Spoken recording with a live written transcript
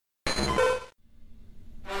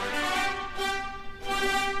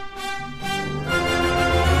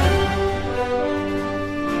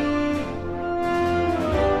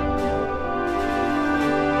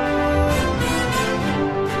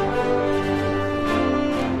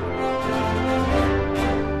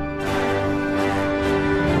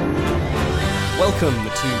Welcome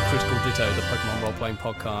to Critical Ditto, the Pokemon role-playing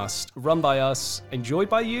podcast, run by us, enjoyed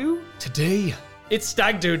by you. Today, it's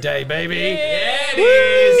Stag Do Day, baby. Yeah,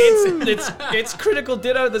 it is. It's Critical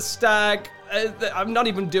Ditto the Stag. I'm not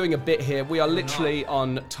even doing a bit here. We are literally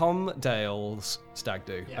on Tom Dale's Stag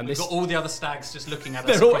Do. Yeah, and we've got all the other stags just looking at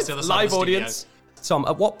us they're across the other side live of the audience. Tom,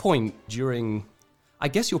 at what point during, I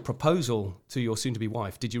guess, your proposal to your soon-to-be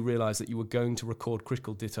wife, did you realise that you were going to record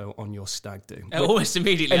Critical Ditto on your Stag Do? Almost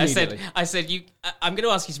immediately. Immediately. I said, I'm going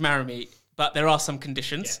to ask you to marry me, but there are some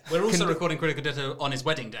conditions. Yeah. We're also recording Critical Ditto on his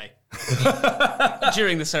wedding day.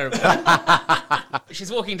 During the ceremony.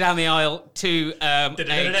 She's walking down the aisle to a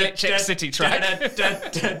Glitch City track.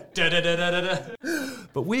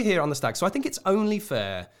 But we're here on the Stag, so I think it's only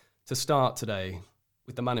fair to start today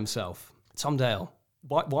with the man himself, Tom Dale.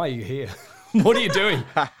 Why are you here? What are you doing?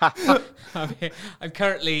 I'm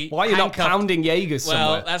currently Why are you not pounding Jaegers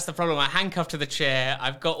somewhere? Well, that's the problem. I'm handcuffed to the chair.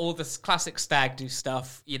 I've got all this classic Stag Do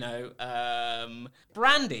stuff,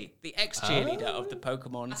 Brandy, the ex-cheerleader of the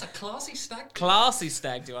Pokemon. That's a classy Stag Do. Classy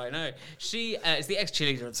Stag Do, I know. She is the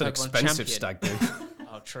ex-cheerleader of the It's an Pokemon expensive champion. Stag Do.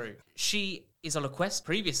 Oh, true. She is on a quest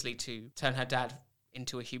previously to turn her dad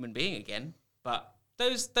into a human being again, but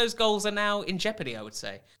those goals are now in jeopardy, I would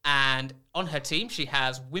say. And on her team, she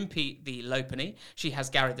has Wimpy the Lopunny, she has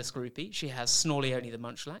Gary the Scroopy, she has Snorleone the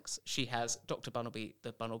Munchlax, she has Dr. Bunnelby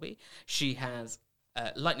the Bunnelby, she has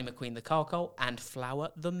Lightning McQueen the Carcole, and Flower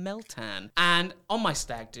the Meltan. And on my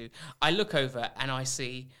Stag Do, I look over and I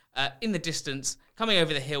see in the distance, coming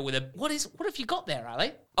over the hill with what have you got there,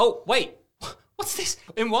 Ali? Oh, wait. What's this?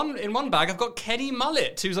 In one bag, I've got Kenny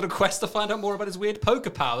Mullet, who's on a quest to find out more about his weird poker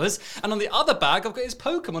powers. And on the other bag, I've got his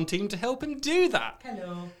Pokemon team to help him do that.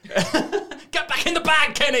 Hello. Get back in the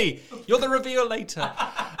bag, Kenny! You're the reveal later.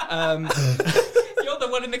 You're the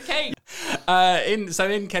one in the cage.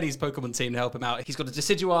 In Kenny's Pokemon team to help him out, he's got a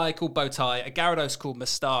Decidueye called Bowtie, a Gyarados called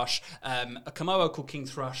Moustache, a Komodo called King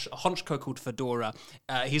Thrush, a Honchko called Fedora.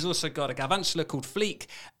 He's also got a Galvantula called Fleek,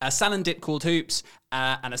 a Salandit called Hoops,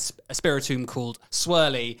 and a Spiritomb called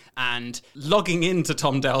Swirly. And logging into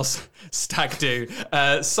Tom Dale's Stag Do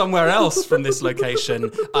somewhere else from this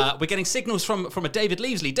location, we're getting signals from a David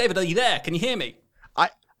Leavesley. David, are you there? Can you hear me?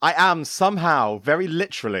 I am somehow, very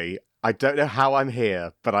literally. I don't know how I'm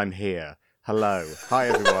here, but I'm here. Hello. Hi,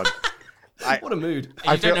 everyone. What a mood.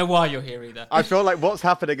 And you don't know why you're here either. I feel like what's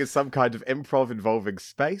happening is some kind of improv involving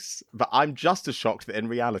space, but I'm just as shocked that in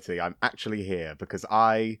reality I'm actually here because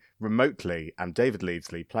I remotely am David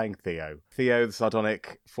Leavesley playing Theo. Theo, the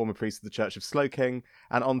sardonic former priest of the Church of Slowking,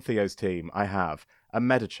 and on Theo's team I have a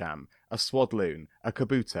Medicham, a Swadloon, a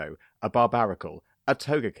Kabuto, a Barbaracle, a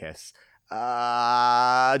Togekiss,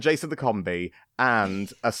 Jason the Combi,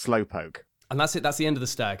 and a Slowpoke. And that's it. That's the end of the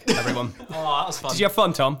Stag, everyone. Oh, that was fun. Did you have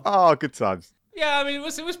fun, Tom? Oh, good times. Yeah, I mean,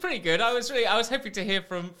 it was pretty good. I was hoping to hear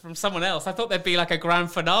from someone else. I thought there'd be like a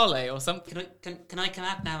grand finale or something. Can I come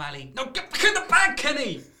out now, Ali? No, get back in the bag,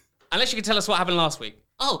 Kenny! Unless you can tell us what happened last week.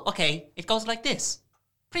 Oh, okay. It goes like this.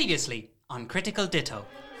 Previously on Critical Ditto.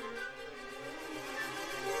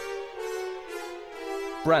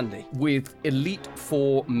 Brandy with Elite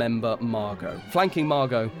Four member Margot. Flanking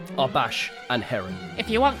Margot are Bash and Heron.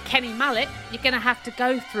 If you want Kenny Mullet, you're going to have to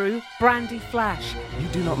go through Brandy Flash. You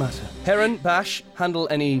do not matter. Heron, Bash, handle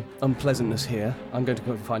any unpleasantness here. I'm going to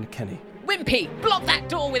go and find Kenny. Wimpy, block that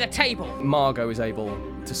door with a table. Margot is able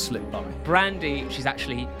to slip by. Brandy, she's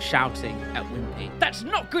actually shouting at Wimpy. That's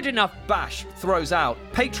not good enough. Bash throws out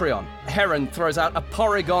Patreon. Heron throws out a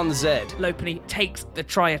Porygon Z. Lopunny takes the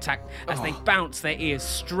tri-attack as they bounce their ears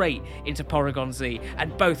straight into Porygon Z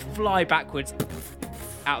and both fly backwards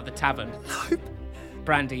out of the tavern.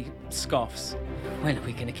 Brandy scoffs. When are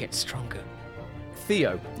we going to get stronger?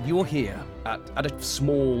 Theo, you're here at a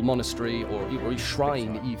small monastery or a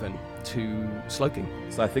shrine even to Slowking.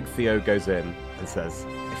 So I think Theo goes in and says,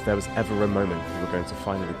 if there was ever a moment you were going to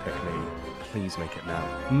finally pick me, please make it now.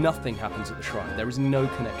 Nothing happens at the shrine. There is no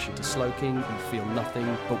connection to Slowking. You feel nothing.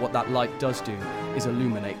 But what that light does do is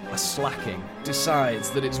illuminate. A Slacking decides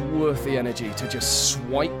that it's worth the energy to just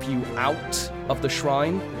swipe you out of the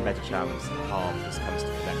shrine. Medicham's palm just comes to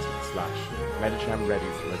connect with the slash. Medicham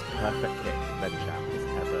readies the most perfect kick Medicham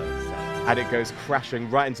has ever sent. And it goes crashing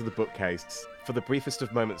right into the bookcase. For the briefest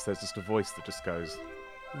of moments, there's just a voice that just goes,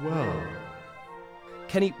 whoa.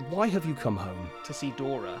 Kenny, why have you come home? To see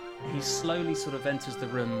Dora. He slowly sort of enters the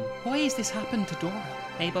room. Why has this happened to Dora?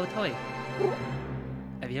 Hey, Bowtie.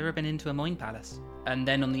 Have you ever been into a mind palace? And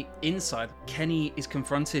then on the inside, Kenny is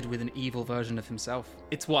confronted with an evil version of himself.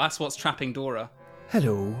 That's what's trapping Dora.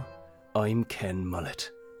 Hello, I'm Ken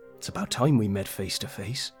Mullet. It's about time we met face to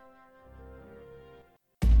face.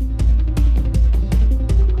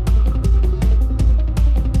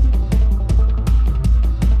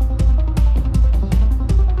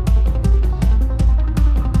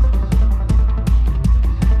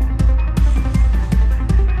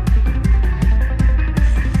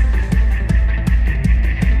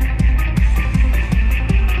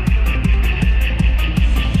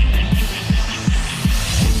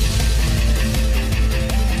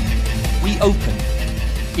 open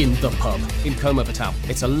in the pub in Como Vital.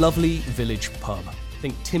 It's a lovely village pub.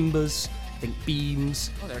 Think timbers, think beams.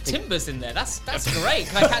 Oh, there are timbers in there. That's great.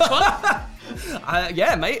 Can I catch one?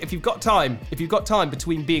 Yeah, mate, if you've got time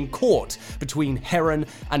between being caught between Heron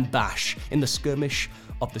and Bash in the skirmish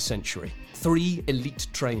of the century. 3 elite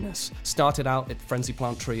trainers started out at Frenzy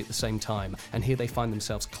Plant Tree at the same time, and here they find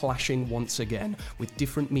themselves clashing once again with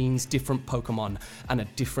different means, different Pokemon, and a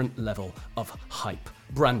different level of hype.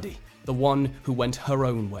 Brandy, the one who went her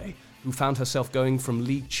own way, who found herself going from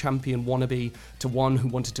league champion wannabe to one who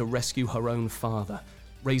wanted to rescue her own father,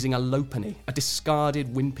 raising a Lopunny, a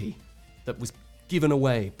discarded Wimpy that was given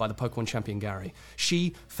away by the Pokemon champion Gary.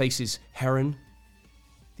 She faces Heron,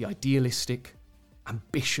 the idealistic,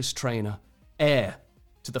 ambitious trainer, heir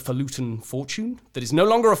to the Falutin fortune that is no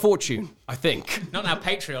longer a fortune, I think. Not now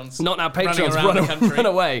Patreon's. Not now Patreon's run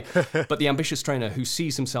away. But the ambitious trainer who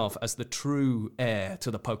sees himself as the true heir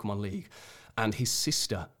to the Pokemon League. And his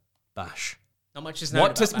sister, Bash. Not much is known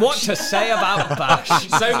What to say about Bash?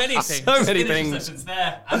 So many things. So many Finish things. the sentence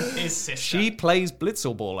there. And his sister. She plays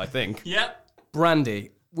Blitzle Ball, I think. Yep.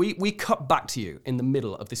 Brandy, we cut back to you in the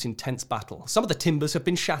middle of this intense battle. Some of the timbers have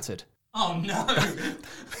been shattered. Oh no.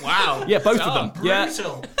 Wow. Yeah, both of them. Yeah.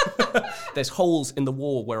 Brutal. There's holes in the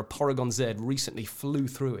wall where a Porygon Z recently flew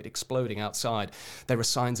through it, exploding outside. There are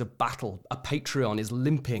signs of battle. A Patreon is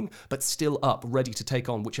limping, but still up, ready to take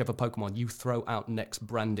on whichever Pokemon you throw out next,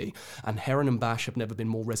 Brandy. And Heron and Bash have never been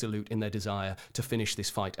more resolute in their desire to finish this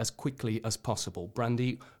fight as quickly as possible.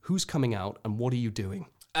 Brandy, who's coming out and what are you doing?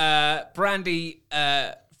 Brandy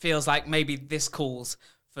feels like maybe this calls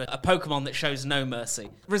for a Pokemon that shows no mercy.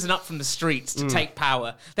 Risen up from the streets to take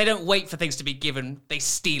power. They don't wait for things to be given, they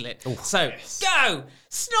steal it. So, go!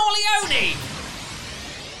 Snorleone!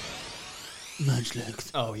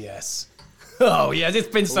 Munchlax. Oh, yes. Oh, yes, it's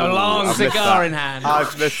been so long. I've missed Cigar that. in hand.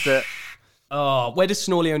 I've missed it. Oh, where does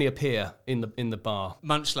Snorleone appear in the bar?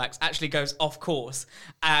 Munchlax actually goes off course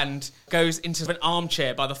and goes into an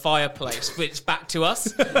armchair by the fireplace, which back to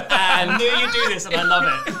us. I And knew you'd do this and I love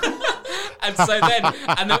it. And so then,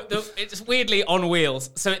 it's weirdly on wheels.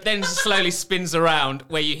 So it then slowly spins around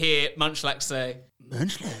where you hear Munchlax say,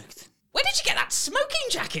 Munchlax. "Where did you get that smoking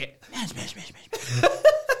jacket? Smash, smash, smash, smash.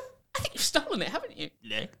 I think you've stolen it, haven't you?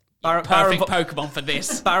 Look. Perfect Pokemon for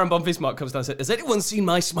this." Baron von Bismarck comes down and says, has anyone seen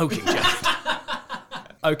my smoking jacket?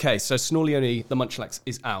 Okay, so Snorleone, the Munchlax,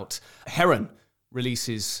 is out. Heron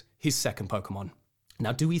releases his second Pokemon.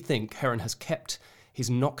 Now, do we think Heron has kept his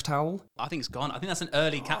Noctowl I think it's gone. I think that's an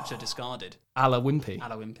early capture discarded. a la Wimpy?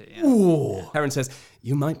 Alawimpy, yeah. Ooh. Heron says,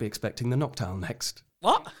 you might be expecting the Noctowl next.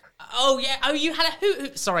 What? Oh, yeah. Oh, you had a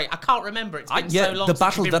hoot. Sorry, I can't remember. It's been yeah, so long the since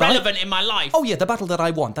battle it's been that I- relevant in my life. Oh, yeah, the battle that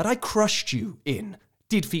I won, that I crushed you in,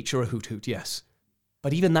 did feature a Hoot, yes.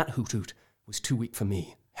 But even that Hoot was too weak for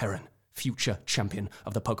me, Heron, future champion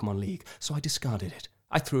of the Pokemon League. So I discarded it.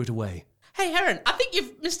 I threw it away. Hey, Heron, I think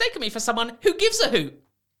you've mistaken me for someone who gives a hoot.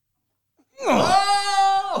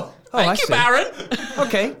 Oh! I Thank you, see. Baron.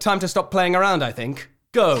 Okay, time to stop playing around, I think.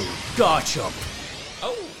 Go, Garchomp.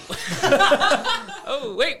 Oh.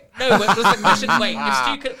 Oh, wait. No, what was the question? Wait,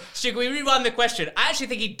 if Stu, can we rewind the question? I actually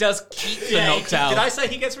think he does keep the Yeah, Noctowl. did I say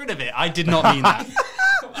he gets rid of it? I did not mean that.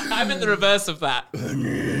 I meant the reverse of that.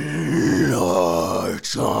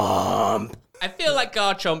 Garchomp. I feel like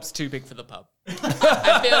Garchomp's too big for the pub.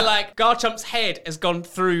 I feel like Garchomp's head has gone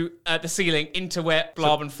through the ceiling into where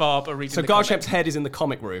Blarb and Farb are reading So the Garchomp's head is in the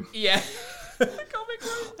comic room. Yeah. Comic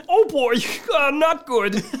room. Oh boy, not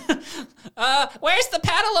good. Where's the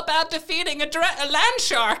panel about defeating a land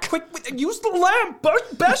shark? Quick, use the lamp.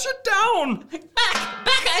 Bash it down.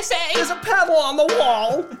 Back, I say. There's a paddle on the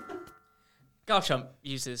wall. Garchomp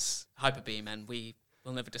uses Hyper Beam, and we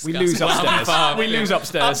will never discuss. We lose what happened upstairs. to Farb. We lose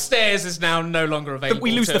upstairs. Upstairs is now no longer available.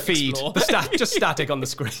 We lose to the feed. explore. Just static on the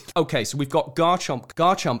screen. Okay, so we've got Garchomp.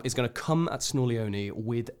 Garchomp is going to come at Snorleone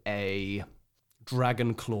with a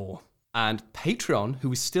Dragon Claw. And Patreon,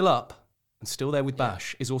 who is still up and still there with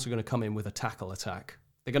Bash, is also going to come in with a tackle attack.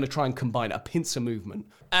 They're going to try and combine a pincer movement.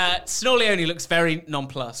 Snorleone looks very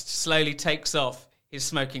nonplussed, slowly takes off his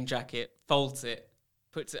smoking jacket, folds it,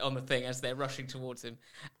 puts it on the thing as they're rushing towards him.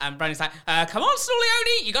 And Brandy's like, come on,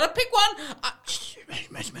 Snorleone, you got to pick one.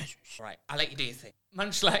 Right, I'll let you do your thing.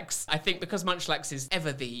 Munchlax, I think because Munchlax is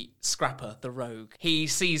ever the scrapper, the rogue, he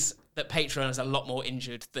sees that Patreon is a lot more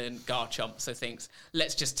injured than Garchomp, so thinks,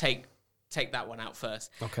 let's just take that one out first.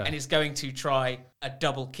 Okay. And he's going to try a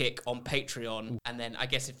double kick on Patreon, and then I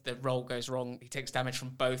guess if the roll goes wrong, he takes damage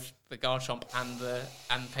from both the Garchomp and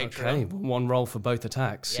Patreon. Okay, one roll for both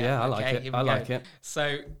attacks. Yeah, I like okay, it. here we I go. like it.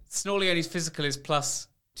 So Snorleone's physical is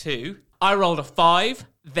 +2. I rolled a 5,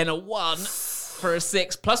 then a 1. for a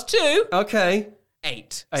 6 plus 2. Okay.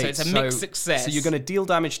 8. So it's a mixed success. So you're going to deal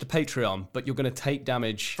damage to Patreon, but you're going to take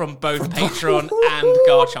damage from both Patreon and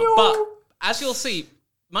Garchomp. But as you'll see,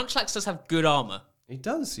 Munchlax does have good armor. He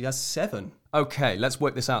does. He has 7. Okay, let's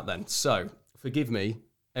work this out then. So, forgive me,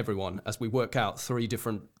 everyone, as we work out 3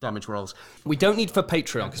 different damage rolls. We don't need for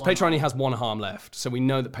Patreon, because Patreon only has 1 harm left, so we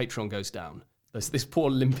know that Patreon goes down. There's this poor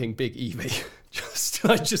limping big Eevee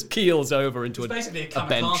just keels over into basically a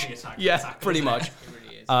bench. Attack, pretty much. It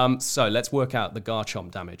really is. So let's work out the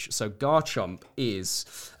Garchomp damage. So Garchomp is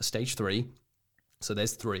a stage 3, so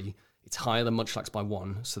there's 3. It's higher than Munchlax by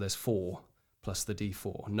 1, so there's 4 plus the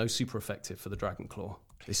D4. No super effective for the Dragon Claw.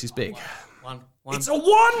 This is big. One. It's a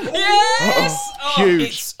 1! Yes! Huge.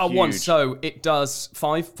 It's a 1, so it does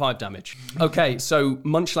 5 damage. Okay, so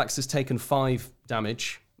Munchlax has taken 5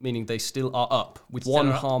 damage, meaning they still are up with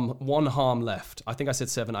one harm left. I think I said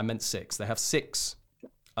 7, I meant 6. They have 6.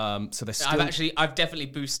 So they're still... I've definitely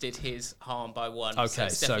boosted his harm by 1. Okay, so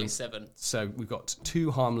it's definitely 7. So we've got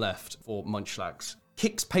 2 harm left for Munchlax.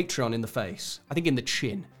 Kicks Patreon in the face, I think in the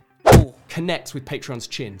chin. Ooh. Connects with Patreon's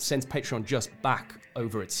chin, sends Patreon just back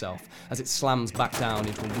over itself as it slams back down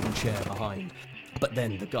into a wooden chair behind. But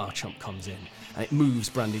then the Garchomp comes in, and it moves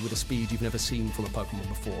Brandy with a speed you've never seen from a Pokemon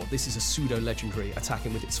before. This is a pseudo-legendary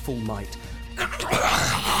attacking with its full might.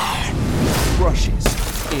 Brushes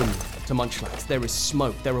in to Munchlax. There is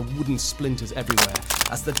smoke, there are wooden splinters everywhere.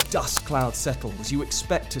 As the dust cloud settles, you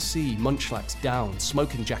expect to see Munchlax down,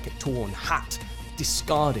 smoking jacket torn, hat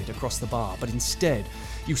discarded across the bar, but instead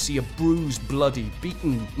you see a bruised, bloody,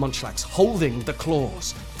 beaten Munchlax holding the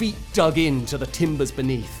claws, feet dug into the timbers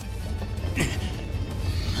beneath.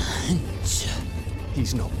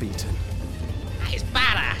 He's not beaten. He's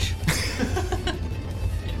badass.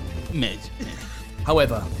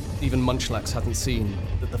 However, even Munchlax hasn't seen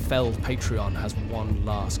that the felled Patreon has one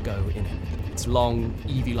last go in it. Its long,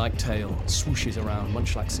 Eevee-like tail swooshes around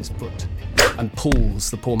Munchlax's foot and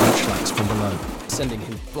pulls the poor Munchlax from below, sending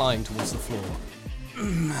him flying towards the floor.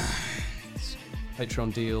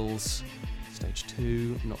 Patreon deals stage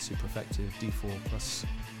 2, not super effective, D4 plus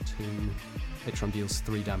 2. Patreon deals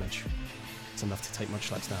 3 damage. It's enough to take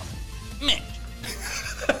Munchlax down.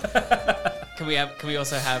 Can we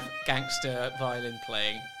also have gangster violin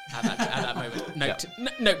playing at that moment?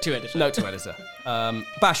 Note to editor. Note to editor.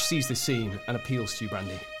 Bash sees this scene and appeals to you,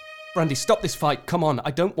 Brandy. Brandy, stop this fight. Come on.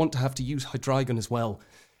 I don't want to have to use Hydreigon as well.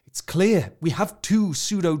 It's clear. We have 2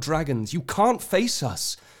 pseudo-dragons. You can't face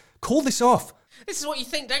us. Call this off. This is what you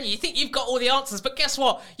think, don't you? You think you've got all the answers, but guess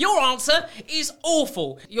what? Your answer is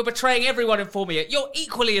awful. You're betraying everyone in Formia. You're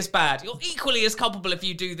equally as bad. You're equally as culpable if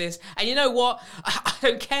you do this. And you know what? I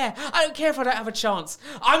don't care. I don't care if I don't have a chance.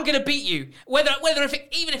 I'm gonna beat you.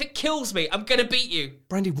 Even if it kills me, I'm gonna beat you.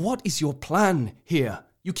 Brandy, what is your plan here?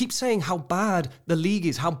 You keep saying how bad the league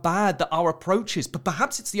is, how bad that our approach is, but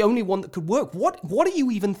perhaps it's the only one that could work. What are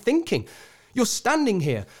you even thinking? You're standing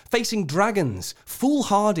here, facing dragons,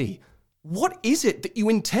 foolhardy. What is it that you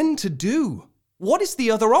intend to do? What is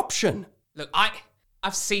the other option? Look,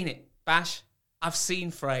 I've seen it, Bash. I've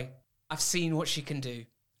seen Frey. I've seen what she can do.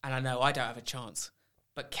 And I know I don't have a chance.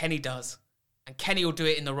 But Kenny does. And Kenny will do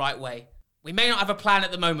it in the right way. We may not have a plan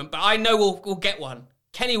at the moment, but I know we'll get one.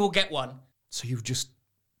 Kenny will get one. So you just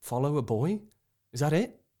follow a boy? Is that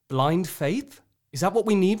it? Blind faith? Is that what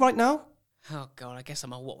we need right now? Oh, God, I guess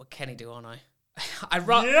I'm on What Would Kenny Do, aren't I?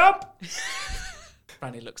 Yep.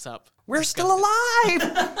 Brandy looks up. We're still alive!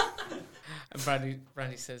 And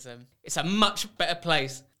Brandy says, it's a much better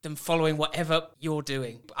place than following whatever you're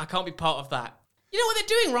doing. I can't be part of that. You know what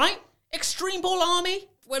they're doing, right? Extreme Ball Army.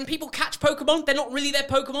 When people catch Pokemon, they're not really their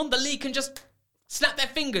Pokemon. The league can just snap their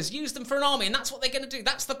fingers, use them for an army, and that's what they're going to do.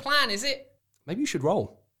 That's the plan, is it? Maybe you should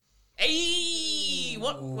roll. Hey!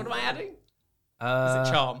 What am I adding? Is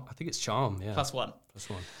it Charm? I think it's Charm, yeah. +1.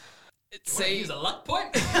 +1. Use a luck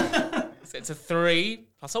point. So it's a 3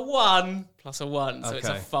 plus a 1 plus a 1. So it's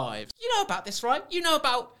a Okay. 5. You know about this, right? You know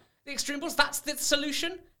about the Extreme Balls. That's the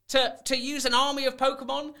solution to use an army of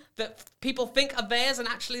Pokemon that people think are theirs and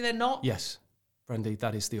actually they're not. Yes, Brandy,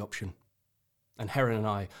 that is the option. And Heron and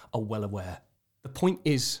I are well aware. The point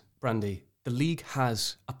is, Brandy, the league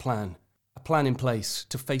has a plan in place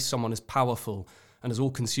to face someone as powerful and as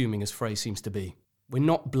all-consuming as Frey seems to be. We're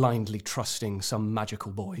not blindly trusting some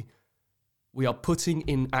magical boy. We are putting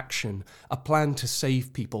in action a plan to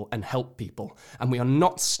save people and help people, and we are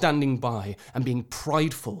not standing by and being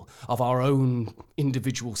prideful of our own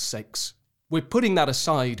individual sakes. We're putting that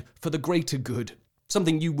aside for the greater good,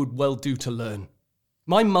 something you would well do to learn.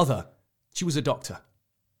 My mother, she was a doctor,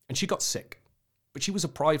 and she got sick, but she was a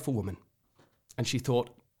prideful woman, and she thought,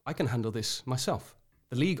 I can handle this myself.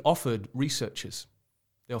 The League offered researchers.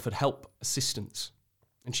 They offered help, assistance.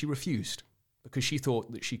 And she refused because she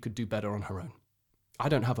thought that she could do better on her own. I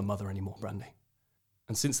don't have a mother anymore, Brandy.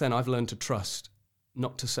 And since then, I've learned to trust,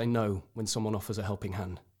 not to say no when someone offers a helping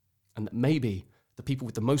hand. And that maybe the people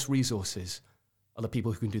with the most resources are the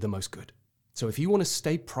people who can do the most good. So if you want to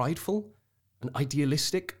stay prideful and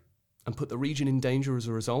idealistic and put the region in danger as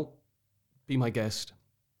a result, be my guest.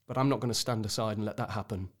 But I'm not going to stand aside and let that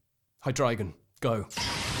happen. Hydreigon, go.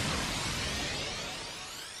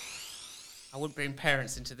 I wouldn't bring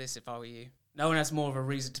parents into this if I were you. No one has more of a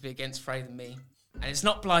reason to be against Frey than me. And it's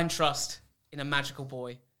not blind trust in a magical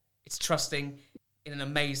boy. It's trusting in an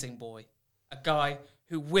amazing boy. A guy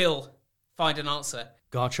who will find an answer.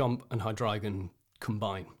 Garchomp and Hydreigon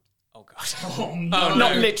combine. Oh, God.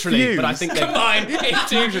 Not literally, Fuse. but I think they Combine into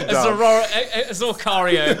dance. a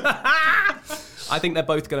Zorcario. I think they're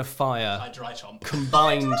both going to fire Hydreigon.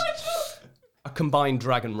 a combined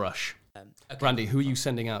Dragon Rush. Okay. Brandy, who are you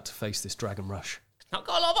sending out to face this Dragon Rush? Not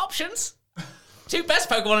got a lot of options. 2 best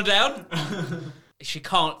Pokemon are down. She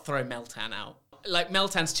can't throw Meltan out. Like,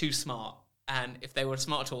 Meltan's too smart. And if they were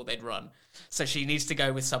smart at all, they'd run. So she needs to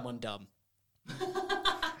go with someone dumb.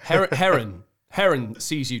 Heron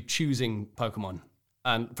sees you choosing Pokemon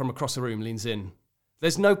and from across the room leans in.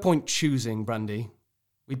 There's no point choosing, Brandy.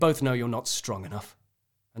 We both know you're not strong enough.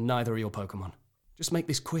 And neither are your Pokemon. Just make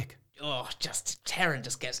this quick. Oh, Terran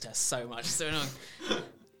just gets to her so much. So annoying.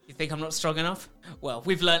 You think I'm not strong enough? Well,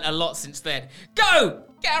 we've learnt a lot since then. Go,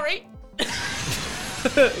 Gary!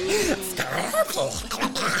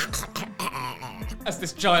 As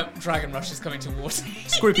this giant Dragon Rush is coming towards me.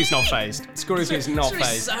 Scroopy's not phased. Scroopy's not She's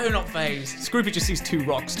phased. so not phased. Scroopy just sees 2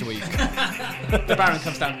 rocks to eat. The Baron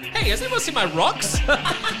comes down. Hey, has anyone seen my rocks?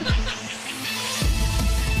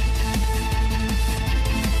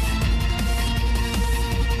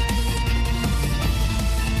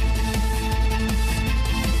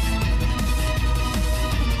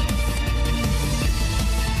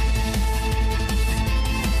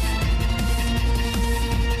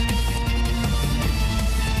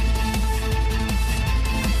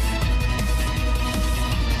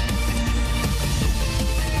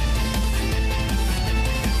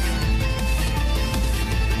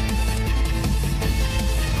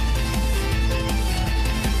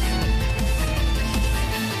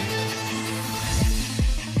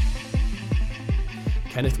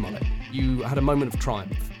 Kenneth Mullet, you had a moment of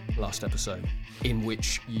triumph last episode in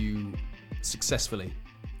which you successfully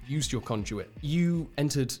used your conduit. You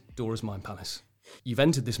entered Dora's Mind Palace. You've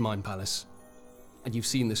entered this Mind Palace and you've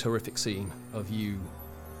seen this horrific scene of you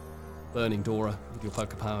burning Dora with your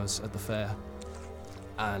poker powers at the fair.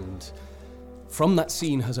 And from that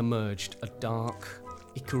scene has emerged a dark,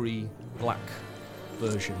 ichory, black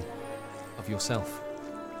version of yourself.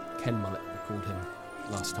 Ken Mullet, we called him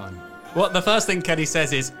last time. What the first thing Kenny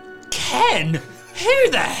says is, Ken? Who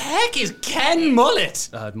the heck is Ken Mullet?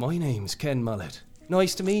 My name's Ken Mullet.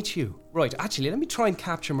 Nice to meet you. Right, actually, let me try and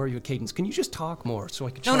capture more of your cadence. Can you just talk more so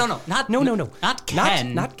I can try? No, No. Not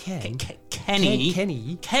Ken. Not Ken. Kenny.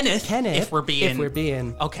 Kenny. Kenneth. Kenneth. If we're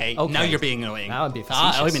being... Okay, now you're being annoying. Now I'm being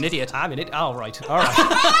facetious. I'm an idiot. I'm an idiot. All right.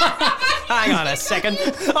 Hang on a second.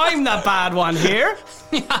 I'm the bad one here.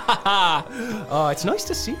 Oh, it's nice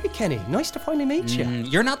to see you, Kenny. Nice to finally meet you.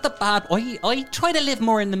 You're not the bad... I try to live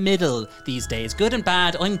more in the middle these days. Good and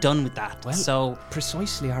bad, I'm done with that. Well, so...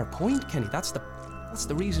 precisely our point, Kenny. That's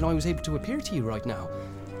the reason I was able to appear to you right now.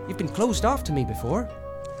 You've been closed off to me before,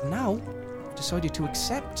 and now you've decided to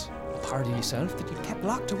accept a part of yourself that you've kept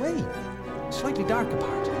locked away. A slightly darker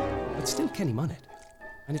part, but still Kenny Mullet.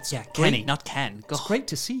 And it's Yeah, great. Kenny, not Ken. It's great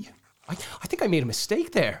to see you. I think I made a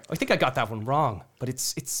mistake there. I think I got that one wrong. But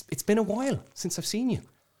it's been a while since I've seen you.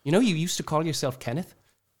 You know, you used to call yourself Kenneth,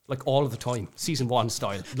 like all of the time, season 1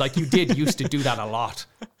 style. Like you used to do that a lot.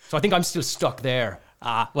 So I think I'm still stuck there.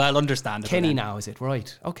 Well, understandable. Kenny then. now, is it?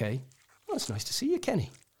 Right. Okay. Well, it's nice to see you, Kenny.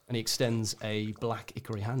 And he extends a black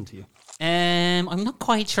ichory hand to you. I'm not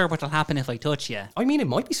quite sure what'll happen if I touch you. I mean, it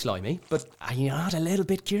might be slimy, but are you not a little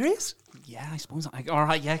bit curious? Yeah, I suppose. All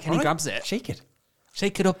right, yeah, Kenny All right, grabs it. Shake it.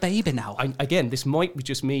 Shake it up, baby, now. Again, this might be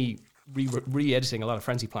just me re-editing a lot of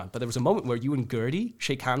Frenzy Plant, but there was a moment where you and Gertie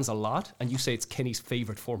shake hands a lot, and you say it's Kenny's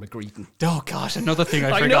favourite form of greeting. Oh, gosh, another thing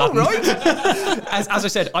I know, right? as I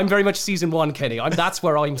said, I'm very much season 1 Kenny. That's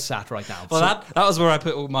where I'm sat right now. Well, that was where I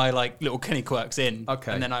put all my little Kenny quirks in.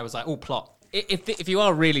 Okay. And then I was like, oh, plot. If you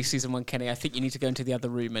are really season 1 Kenny, I think you need to go into the other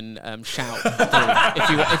room and shout through,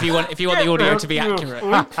 if you want the audio to be accurate.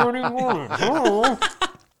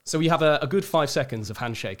 So we have a good 5 seconds of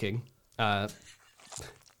handshaking.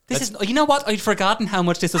 This is, you know what? I'd forgotten how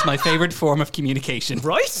much this was my favorite form of communication.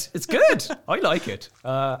 Right? It's good. I like it.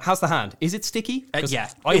 How's the hand? Is it sticky? 'Cause Yeah.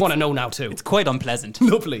 I want to know now too. It's quite unpleasant.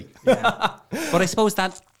 Lovely. But I suppose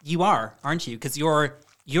that you are, aren't you? Because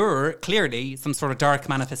you're clearly some sort of dark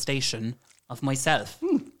manifestation of myself.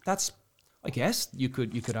 That's, I guess you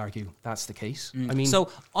could argue that's the case. I mean, So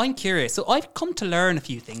I'm curious. So I've come to learn a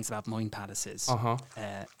few things about mind palaces,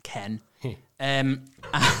 Ken. and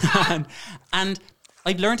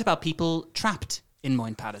I've learned about people trapped in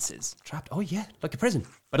mind palaces. trapped. Oh yeah, like a prison,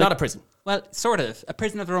 but not a prison. Well, sort of. A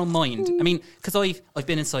prison of their own mind. I mean, because I've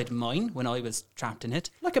been inside mine when I was trapped in it.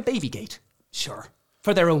 Like a baby gate Sure.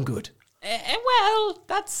 for their own good. Well,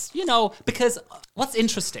 that's, because what's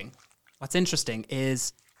interesting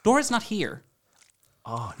is Dora's not here.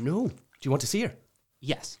 Oh no. Do you want to see her?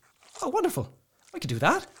 Yes. Oh, wonderful. I could do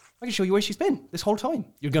that. I can show you where she's been this whole time.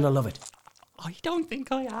 You're gonna love it. I don't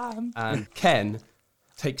think I am. And Ken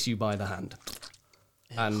takes you by the hand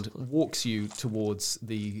and walks you towards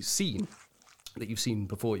the scene that you've seen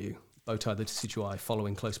before you. Bowtie the Decidueye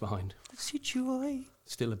following close behind. Decidueye?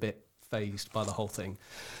 Still a bit phased by the whole thing.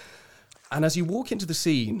 And as you walk into the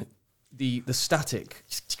scene, the static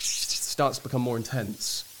starts to become more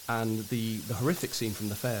intense, and the horrific scene from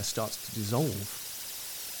the fair starts to dissolve.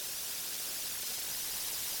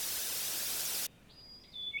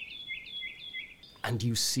 And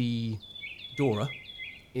you see Dora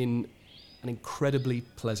in an incredibly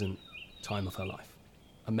pleasant time of her life,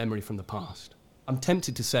 a memory from the past. I'm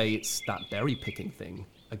tempted to say it's that berry picking thing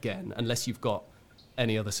again, unless you've got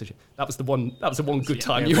any other suggestion. That was the one good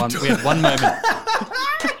time we had one moment.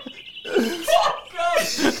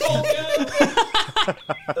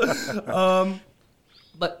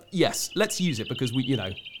 But yes, let's use it because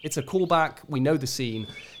it's a callback. We know the scene.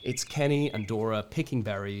 It's Kenny and Dora picking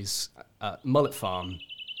berries at Mullet Farm.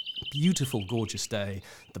 Beautiful, gorgeous day.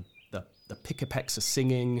 The pickapecks are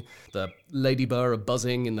singing. The ladybird are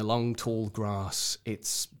buzzing in the long, tall grass.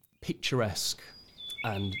 It's picturesque,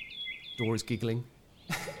 and Dora's giggling.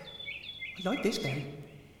 I like this berry.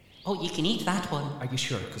 Oh, you can eat that one. Are you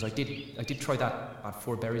sure? Because I did try that about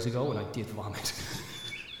 4 berries ago, and I did vomit.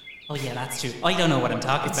 Oh yeah, that's true. I don't know what I'm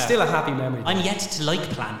talking It's about. still a happy memory. I'm yet to like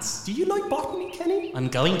plants. Do you like botany, Kenny? I'm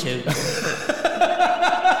going to.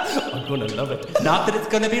 I'm gonna love it. Not that it's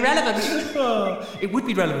going to be relevant. It would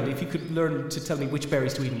be relevant if you could learn to tell me which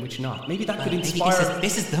berries to eat and which not. Maybe that could Maybe inspire.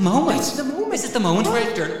 this is the moment. This is the moment. This is the moment where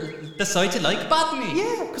you decide to like botany.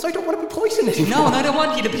 Yeah, because I don't want to be poisoned anymore. No, and I don't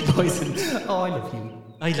want you to be poisoned. Oh, I love you.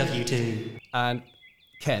 I love you too. And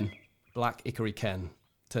Ken, Black Ickery Ken,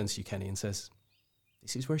 turns to you, Kenny, and says,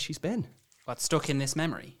 "This is where she's been." What's stuck in this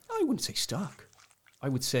memory? I wouldn't say stuck. I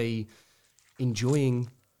would say enjoying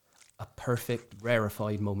a perfect,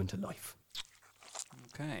 rarefied moment of life.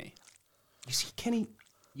 Okay. You see, Kenny,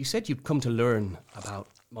 you said you'd come to learn about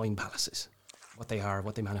mind palaces, what they are,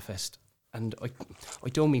 what they manifest. And I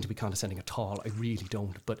don't mean to be condescending at all, I really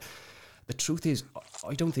don't. But the truth is,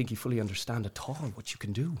 I don't think you fully understand at all what you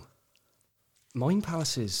can do. Mind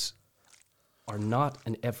palaces are not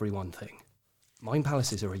an everyone thing. Mind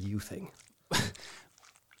palaces are a you thing.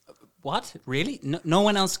 What? Really? No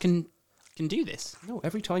one else can do this? No,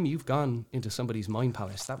 every time you've gone into somebody's mind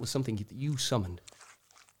palace, that was something that you summoned.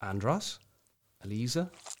 Andros, Eliza,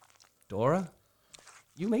 Dora,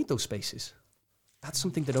 you made those spaces. That's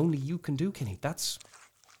something that only you can do, Kenny. That's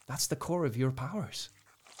the core of your powers.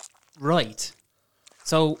 Right.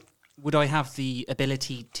 So, would I have the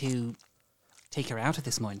ability to take her out of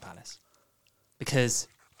this mind palace? Because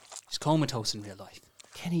she's comatose in real life.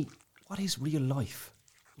 Kenny, what is real life?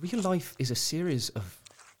 Real life is a series of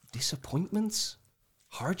disappointments,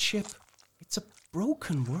 hardship. It's a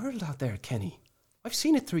broken world out there, Kenny. I've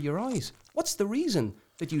seen it through your eyes. What's the reason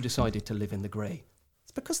that you decided to live in the grey?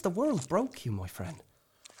 It's because the world broke you, my friend.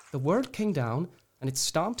 The world came down and it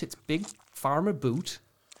stomped its big farmer boot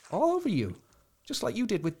all over you, just like you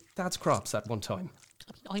did with Dad's crops that one time.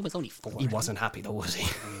 I was only 4. He wasn't happy though, was he?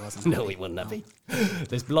 He wasn't No, happy. he wouldn't have been.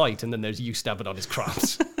 There's blight and then there's you stabbing on his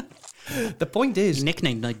crops. The point is... He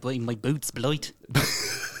nicknamed my boots Blight.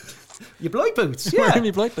 Your blight boots, yeah.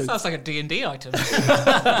 My blight boots. Sounds like a D&D item.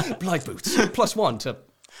 Blight boots. +1 to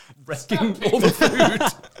wrecking all the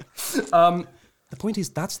food. The point is,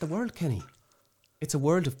 that's the world, Kenny. It's a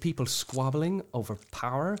world of people squabbling over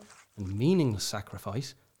power and meaningless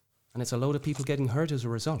sacrifice, and it's a load of people getting hurt as a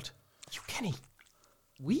result. You, Kenny,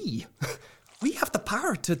 we have the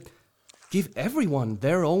power to give everyone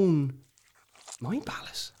their own mind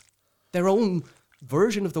palace, their own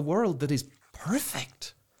version of the world that is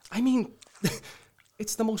perfect. I mean,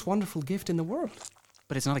 it's the most wonderful gift in the world.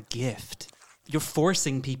 But it's not a gift. You're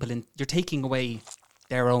forcing people in. You're taking away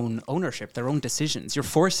their own ownership, their own decisions. You're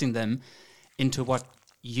forcing them into what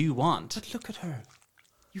you want. But look at her.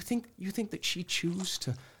 You think that she'd choose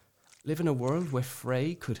to live in a world where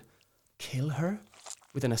Frey could kill her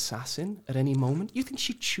with an assassin at any moment? You think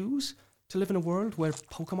she'd choose to live in a world where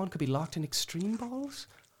Pokemon could be locked in extreme balls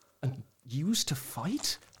and used to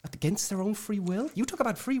fight against their own free will? You talk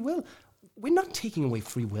about free will. We're not taking away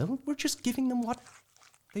free will. We're just giving them what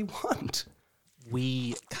they want.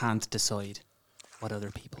 We can't decide what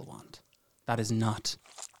other people want. That is not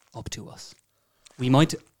up to us. We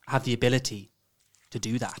might have the ability to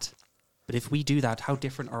do that. But if we do that, how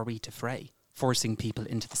different are we to Frey, forcing people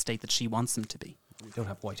into the state that she wants them to be? We don't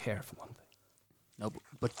have white hair, for one thing. No,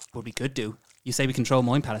 but what we could do, you say we control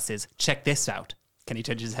mind palaces, check this out. Kenny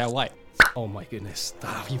changes his hair white. Oh my goodness.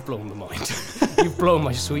 You've blown the mind. You've blown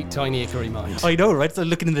my sweet, tiny, ichory mind. I know, right? So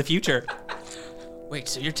looking in the future. Wait,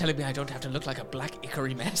 so you're telling me I don't have to look like a black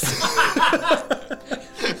ichory mess?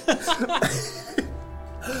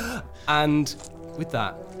 And with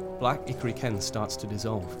that, Black Ichory Ken starts to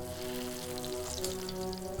dissolve.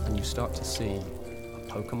 And you start to see a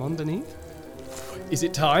Pokemon beneath. Is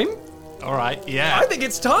it time? All right, yeah. I think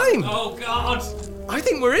it's time! Oh, God! I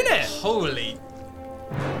think we're in it! Holy.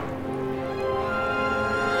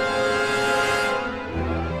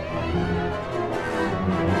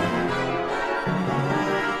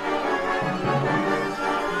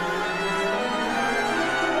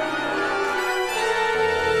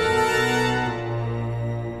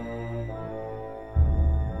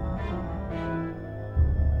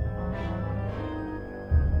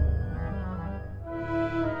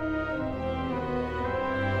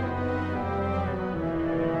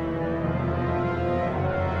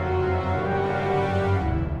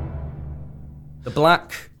 The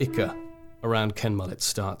black ichor around Ken Mullet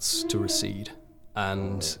starts to recede,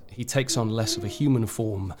 and he takes on less of a human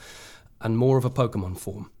form and more of a Pokemon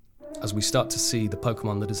form, as we start to see the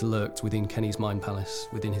Pokemon that has lurked within Kenny's Mind Palace,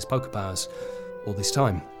 within his Pokepowers, all this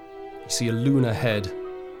time. You see a lunar head,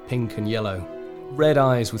 pink and yellow, red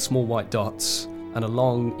eyes with small white dots, and a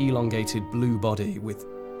long, elongated blue body with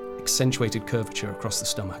accentuated curvature across the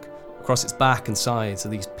stomach. Across its back and sides are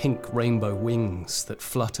these pink rainbow wings that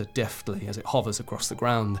flutter deftly as it hovers across the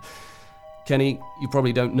ground. Kenny, you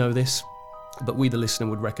probably don't know this, but we, the listener,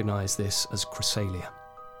 would recognise this as Cresselia.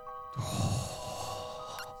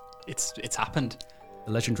 It's happened.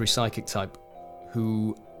 The legendary psychic type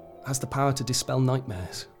who has the power to dispel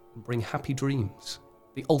nightmares and bring happy dreams.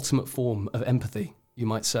 The ultimate form of empathy, you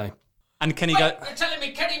might say. And Kenny go... You're telling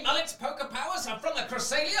me Kenny Mullet's poker powers are from the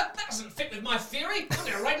Cresselia? That doesn't fit with my theory. I'm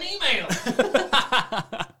going to write an email.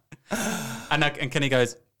 and Kenny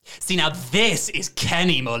goes, see, now this is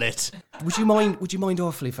Kenny Mullet. Would you mind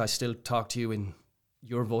awfully if I still talk to you in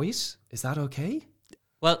your voice? Is that okay?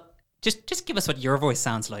 Well, just give us what your voice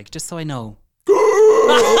sounds like, just so I know.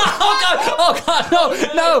 Oh God,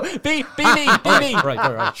 no, be me.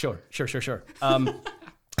 Right, sure.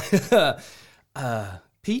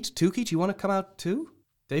 Pete, Tukey, do you want to come out too?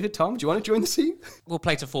 David, Tom, do you want to join the scene? We'll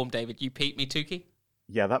play to form, David. You Pete, me Tukey.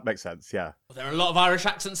 Yeah, that makes sense, yeah. Well, there are a lot of Irish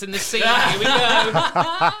accents in this scene. Here we go.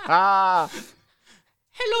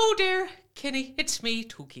 Hello there, Kenny. It's me,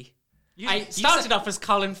 Tukey. I started off as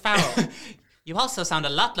Colin Farrell. You also sound a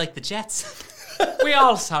lot like the Jets. We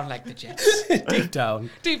all sound like the Jets. Deep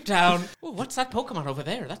down. Deep down. Oh, what's that Pokemon over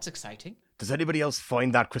there? That's exciting. Does anybody else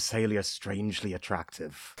find that Cresselia strangely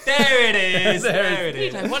attractive? There it is.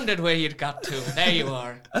 Pete, I wondered where you'd got to. There you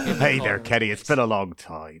are. Hey there, Kenny. It's been a long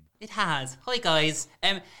time. It has. Hi guys.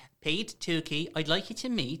 Pete, Tukey, I'd like you to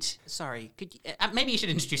meet. Sorry, could you, maybe you should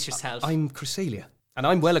introduce yourself. I'm Cresselia, and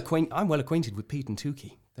I'm well acquainted with Pete and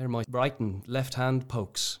Tukey. They're my right and left hand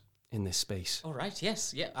pokes in this space. All right.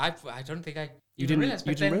 Yes. Yeah. I don't think I. You didn't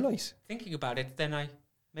realize. realise? Thinking about it, then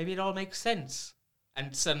maybe it all makes sense.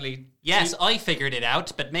 And suddenly, yes, I figured it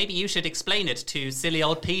out, but maybe you should explain it to silly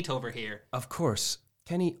old Pete over here. Of course,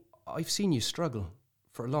 Kenny. I've seen you struggle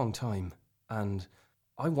for a long time, and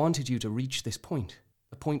I wanted you to reach this point,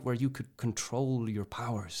 the point where you could control your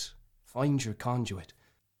powers, find your conduit.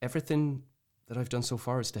 Everything that I've done so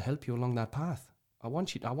far is to help you along that path. I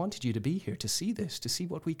wanted you to be here to see this, to see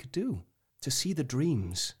what we could do, to see the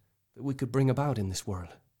dreams that we could bring about in this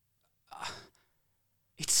world.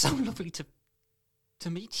 It's so lovely to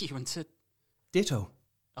meet you and to... Ditto.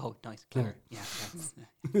 Oh, nice, clever. Yeah.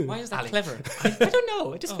 Why is that Ali. clever? I don't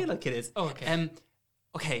know. I just feel like it is. Oh, okay.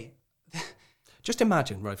 Okay. Just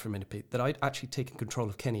imagine, right, for a minute, Pete, that I'd actually taken control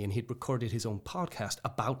of Kenny and he'd recorded his own podcast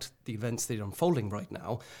about the events that are unfolding right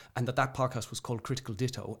now, and that podcast was called Critical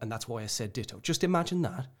Ditto, and that's why I said Ditto. Just imagine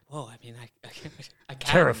that. Whoa, I mean, I can't.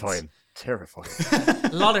 Terrifying. Terrified. A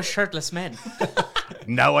lot of shirtless men.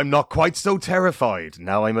 Now I'm not quite so terrified.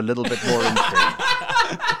 Now I'm a little bit more intrigued.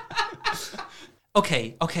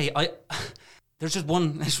 Okay. There's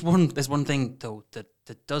one thing though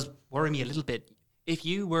that does worry me a little bit. If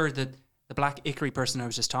you were the black Ickery person I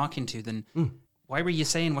was just talking to, then why were you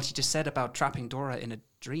saying what you just said about trapping Dora in a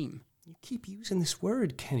dream? You keep using this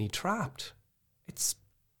word, Kenny, trapped. It's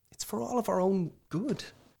for all of our own good.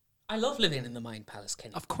 I love living in the Mind Palace,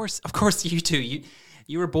 Kenny. Of course you do.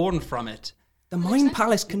 You were born from it. The Mind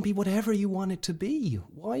Palace can be whatever you want it to be.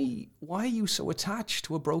 Why are you so attached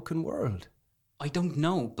to a broken world? I don't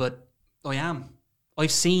know, but I am.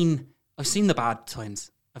 I've seen the bad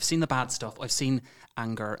times. I've seen the bad stuff. I've seen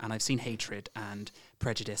anger and I've seen hatred and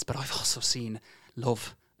prejudice, but I've also seen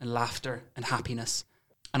love and laughter and happiness.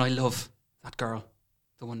 And I love that girl,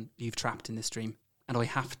 the one you've trapped in this dream. And I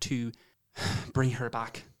have to bring her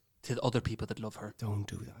back to the other people that love her. Don't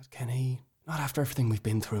do that, Kenny. Not after everything we've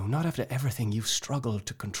been through. Not after everything you've struggled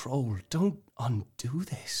to control. Don't undo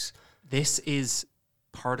this. This is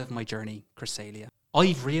part of my journey, Chrysalia.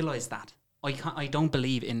 I've realised that. I don't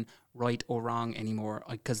believe in right or wrong anymore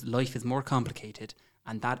because life is more complicated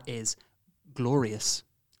and that is glorious.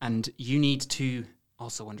 And you need to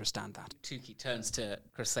also understand that. Tukey turns to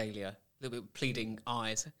Chrysalia, a little bit with pleading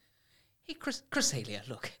eyes. Hey, Chrysalia,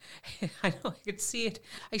 look. I know, I can see it.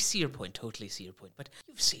 I see your point, totally see your point. But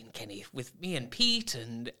you've seen Kenny with me and Pete,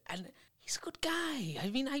 and he's a good guy. I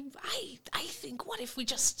mean, I think, what if we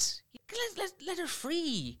just let her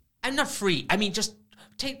free? I'm not free. I mean, just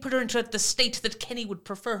put her into the state that Kenny would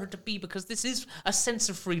prefer her to be, because this is a sense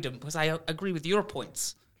of freedom, because I agree with your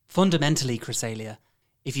points. Fundamentally, Chrysalia,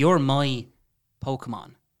 if you're my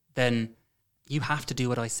Pokemon, then you have to do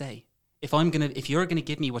what I say. If you're gonna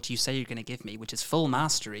give me what you say you're gonna give me, which is full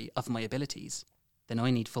mastery of my abilities, then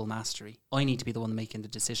I need full mastery. I need to be the one making the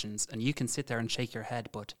decisions, and you can sit there and shake your head,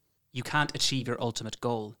 but you can't achieve your ultimate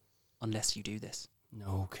goal unless you do this.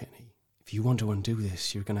 No, Kenny. If you want to undo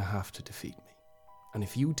this, you're gonna have to defeat me. And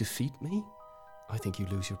if you defeat me, I think you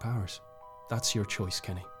lose your powers. That's your choice,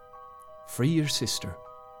 Kenny. Free your sister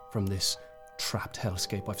from this trapped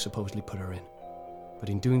hellscape I've supposedly put her in. But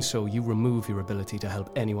in doing so, you remove your ability to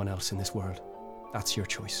help anyone else in this world. That's your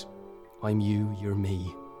choice. I'm you, you're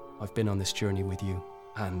me. I've been on this journey with you.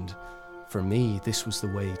 And for me, this was the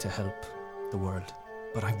way to help the world.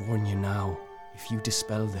 But I warn you now, if you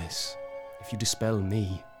dispel this, if you dispel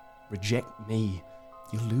me, reject me,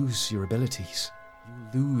 you lose your abilities.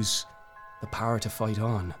 You lose the power to fight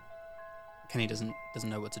on. Kenny doesn't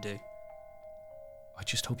know what to do. I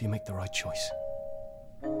just hope you make the right choice.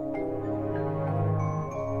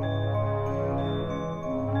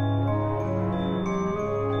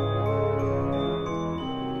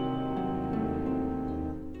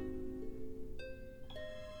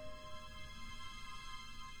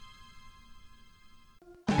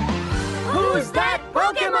 Who's that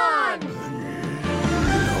Pokemon?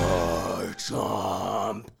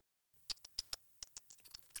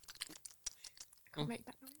 Make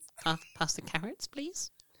that noise. Pass the carrots,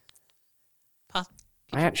 please. I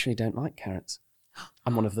actually don't like carrots.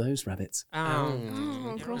 I'm one of those rabbits.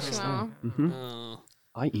 Oh, of course you are. Mm-hmm.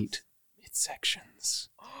 I eat midsections.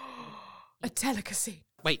 A delicacy.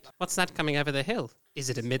 Wait, what's that coming over the hill? Is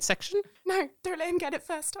it a midsection? No, don't let him get it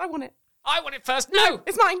first. I want it. I want it first. No!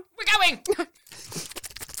 It's mine. We're going!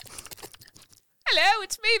 Hello,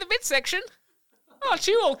 it's me, the midsection. Aren't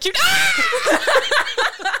you all cute?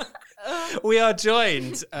 We are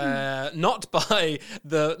joined not by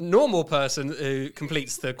the normal person who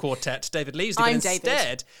completes the quartet, David Leavesley, but I'm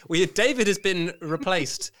instead, David has been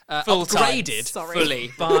replaced, Full-time. upgraded Sorry.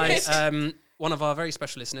 Fully. by one of our very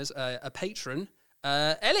special listeners, a patron,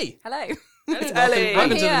 Ellie. Hello. Ellie, Ellie. welcome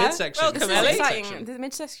to the Yeah. midsection. Well, this is Ellie. exciting. The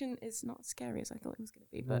midsection is not as scary as I thought it was going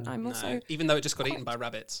to be, but I'm also... No, even though it just got eaten by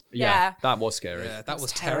rabbits. Yeah. That was scary. Yeah, that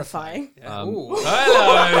was terrifying. terrifying. Yeah. Ooh.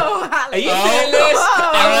 Hello. Are you feeling this?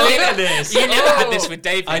 Are you feeling this? You never had this with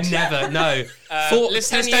David. I never, no. For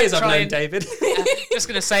listeners, 10 years don't I've try known and- David. Just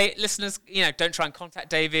going to say, listeners, don't try and contact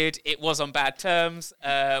David. It was on bad terms.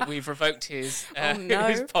 We've revoked his, Oh, no.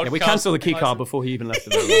 his podcast. Yeah, we cancelled the key card before he even left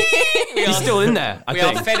the room. He's still in there, I We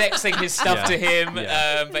think. are FedExing his stuff Yeah. to him,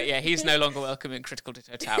 Yeah. but yeah, he's no longer welcome in Critical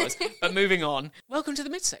Ditto Towers. But moving on, welcome to the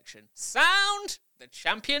midsection. Sound the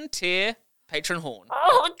champion tier patron horn.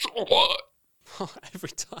 Every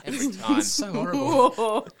time. Every time. It's so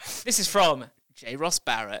horrible. This is from J. Ross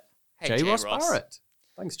Barrett. Hey, J. Ross Barrett.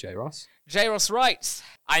 Thanks, J. Ross. J. Ross writes,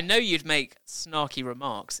 I know you'd make snarky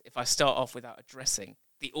remarks if I start off without addressing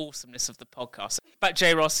the awesomeness of the podcast. But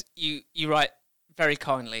J. Ross, you write very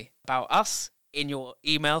kindly about us in your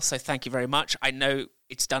email, so thank you very much. I know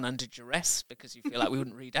It's done under duress because you feel like we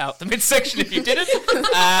wouldn't read out the midsection if you didn't.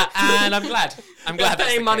 And I'm glad. I'm glad that's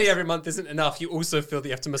Paying the money case. every month isn't enough. You also feel that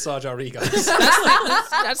you have to massage our egos.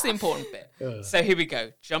 That's the important bit. So here we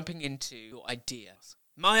go. Jumping into your ideas.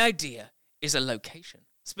 My idea is a location.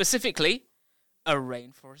 Specifically, a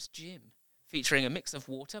rainforest gym. Featuring a mix of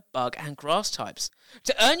water, bug, and grass types.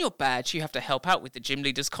 To earn your badge, you have to help out with the gym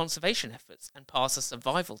leader's conservation efforts and pass a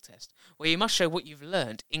survival test, where you must show what you've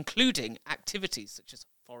learned, including activities such as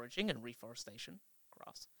foraging and reforestation,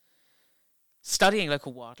 grass, studying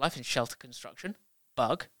local wildlife and shelter construction,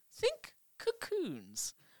 bug, think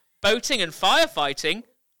cocoons, boating and firefighting,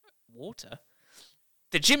 water.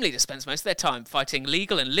 The gym leader spends most of their time fighting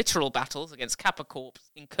legal and literal battles against Kappa Corps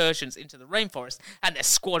incursions into the rainforest, and their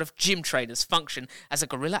squad of gym trainers function as a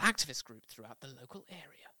guerrilla activist group throughout the local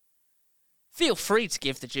area. Feel free to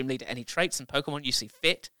give the gym leader any traits and Pokemon you see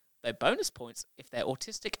fit, though bonus points if they're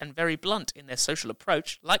autistic and very blunt in their social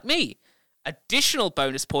approach, like me. Additional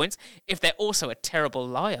bonus points if they're also a terrible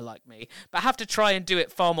liar like me, but have to try and do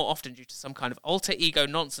it far more often due to some kind of alter ego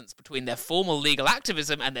nonsense between their formal legal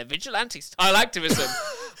activism and their vigilante-style activism.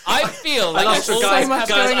 I feel like lost I guys, always guys,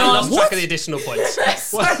 have I going on. lost track of the additional points.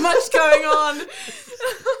 So much going on.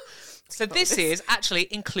 So this is actually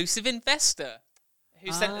Inclusive Investor.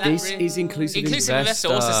 Who sent that This really- is Inclusive Inclusive Investor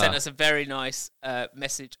also Investor. sent us a very nice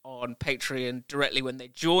message on Patreon directly when they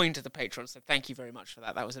joined the Patreon. So thank you very much for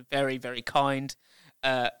that. That was a very, very kind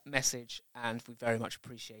message, and we very much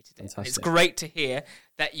appreciated it. Fantastic. It's great to hear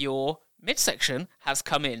that your midsection has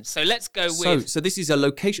come in. So let's go with... So this is a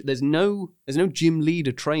location. There's no gym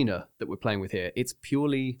leader trainer that we're playing with here. It's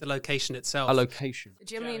purely The location itself. a location. The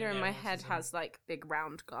gym leader in my head has like big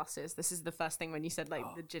round glasses. This is the first thing when you said like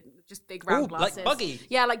the gym, just big round Ooh, glasses. like Buggy.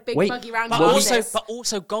 Yeah, like big Wait, buggy round But glasses.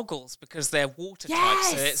 also goggles, because they're water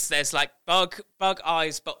Yes! types. So there's like bug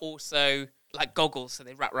eyes, but also like goggles, so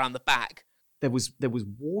they wrap around the back. There was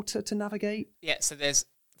water to navigate. Yeah, so there's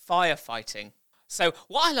firefighting. So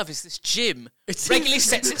what I love is this gym regularly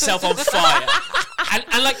sets itself on fire.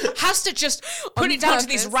 And like has to just put On it down to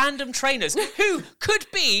these purpose. random trainers who could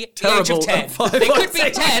be Terrible the age at of 10. They could be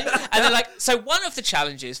firefighting. 10, and they're like, so one of the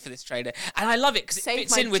challenges for this trainer, and I love it because it Save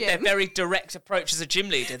fits my in with their gym. very direct approach as a gym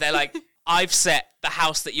leader. They're like, I've set the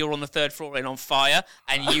house that you're on the third floor in on fire,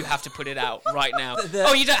 and you have to put it out right now.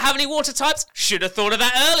 Oh, you don't have any water types? Should have thought of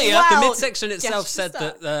that earlier. Wow. The Well, midsection itself yes, said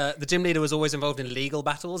just that the gym leader was always involved in legal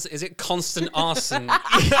battles. Is it constant arson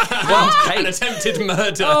and attempted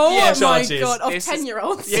murder Oh my charges? god, of This is-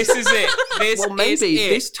 10-year-olds. This is it. This Well, is maybe it.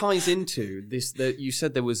 this ties into this. That you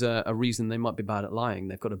said there was a reason they might be bad at lying.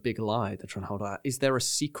 They've got a big lie they're trying to hold out. Is there a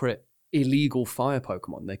secret illegal fire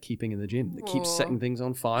Pokemon they're keeping in the gym that keeps Aw. setting things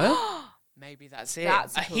on fire? Maybe that's it.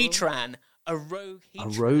 That's a cool. Heatran. A rogue A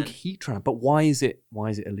Heatran. rogue Heatran. But why is it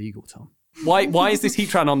illegal, Tom? Why is this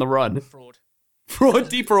Heatran on the run? Fraud. Fraud,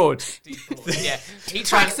 defraud. Yeah. Heatran.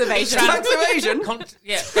 Tax evasion. Tax evasion?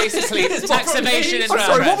 Yeah, basically tax evasion and I'm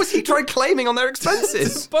sorry, round. what was Heatran claiming on their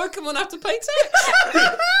expenses? Pokemon have to pay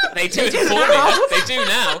tax. They do before me. They do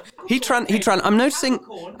now. Heatran, I'm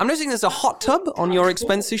noticing there's a hot tub on your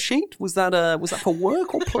expenses sheet. Was that for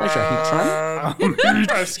work or pleasure, Heatran?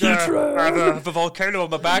 I have a volcano on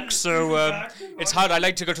my back, so it's hard. I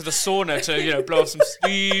like to go to the sauna to, blow off some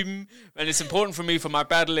steam, and it's important for me for my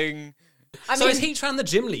battling. So is Heatran the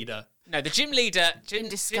gym leader? No, the gym leader. Gym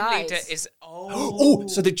disguise. leader is Oh,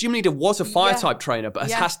 so the gym leader was a fire Yeah. type trainer, but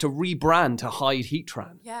Yeah. has to rebrand to hide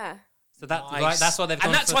Heatran. Yeah. So that Nice. right, that's why they've gone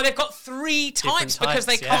and that's for why they've got 3 types, because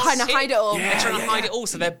they types, can't Trying to sit- hide it all. They're trying to hide it all,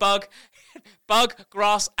 so they're bug,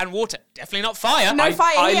 grass, and water. Definitely not fire. No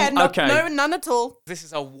fire I'm- here. No, okay. no, none at all. This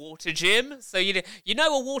is a water gym, so you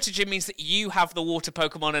know a water gym means that you have the water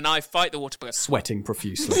Pokemon and I fight the water Pokemon. Sweating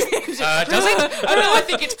profusely. Does it? Oh no, I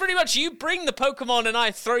think it's pretty much you bring the Pokemon and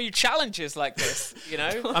I throw you challenges like this.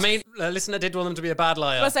 I mean, listener did want them to be a bad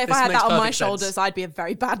liar. Let's say if This I had makes that on my perfect sense. shoulders, I'd be a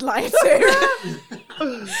very bad liar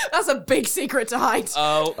too. That's a big secret to hide.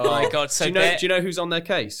 Oh my god! So do you know who's on their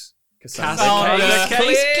case? Cassandra. Oh, the case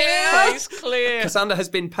clear. Case clear. Cassandra has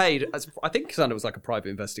been paid. I think Cassandra was like a private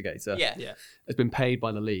investigator. Yeah. Has been paid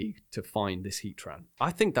by the league to find this Heatran. I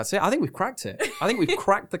think that's it. I think we've cracked it. I think we've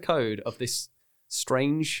cracked the code of this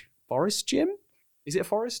strange forest gym. Is it a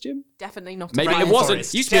forest gym? Definitely not. Maybe a fire it wasn't.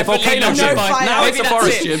 forest. It used to be a Definitely volcano not gym. a fire. Now Maybe it's a that's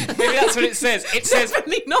forest it. gym. Maybe that's what it says. It says,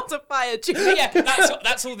 Definitely not a fire gym. yeah,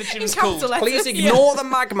 that's all the gym's In called. capital letters. Please ignore the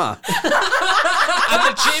magma.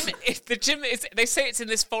 And the gym is. They say it's in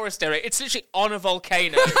this forest area. It's literally on a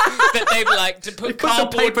volcano that they've like to put put some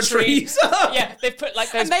cardboard paper trees up. Yeah, they've put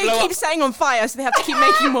like those And they blow keep up, saying on fire, so they have to keep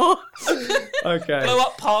making more. Okay. blow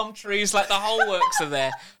up palm trees. Like the whole works are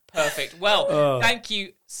there. Perfect. Well, thank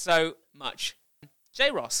you so much.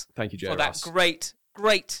 J. Ross. Thank you, J. For Ross. that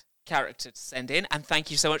great character to send in. And thank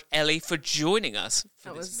you so much, Ellie, for joining us for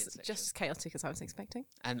That this was midsection. just as chaotic as I was expecting.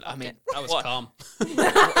 And I mean, That was what? calm.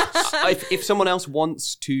 If someone else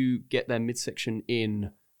wants to get their midsection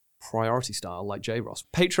in priority style, like J. Ross,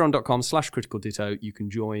 patreon.com/criticalditto, you can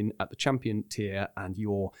join at the champion tier and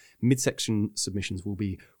your midsection submissions will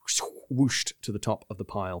be whooshed to the top of the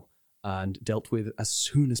pile and dealt with as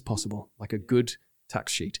soon as possible, like a good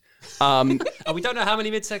tax sheet. We don't know how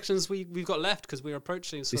many midsections we've got left because we're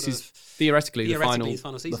approaching This is theoretically the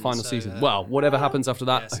final season. Well, whatever happens after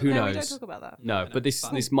that, who No, knows? we don't talk about that. No, but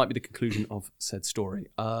this might be the conclusion of said story.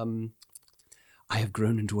 I have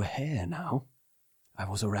grown into a hare now. I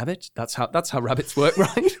was a rabbit. That's how rabbits work,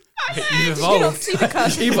 right? You've evolved. Did you not see the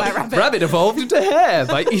curtain by rabbit? Rabbit evolved into hare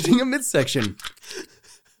by eating a midsection.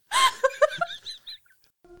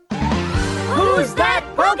 Who's that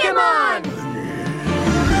Pokemon?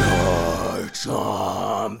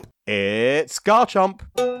 Garchomp. It's Garchomp.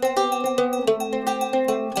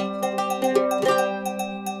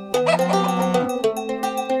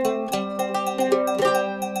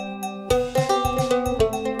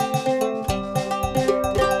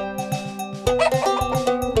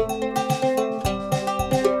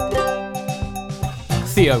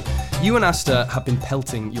 Theo, you and Asta have been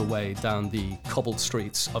pelting your way down the cobbled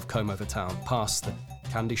streets of Combe Over Town, past the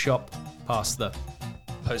candy shop, past the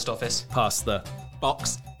Post office. past the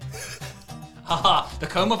Box. Haha, the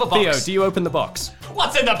comb of a box. Theo, do you open the box?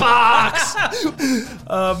 What's in the box?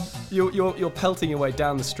 You're pelting your way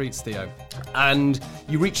down the streets, Theo, and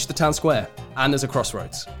you reach the town square, and there's a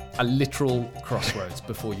crossroads, a literal crossroads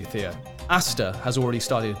before you, Theo. Asta has already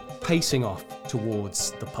started pacing off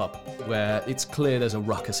towards the pub, where it's clear there's a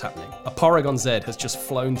ruckus happening. A Porygon Z has just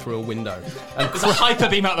flown through a window and There's a hyper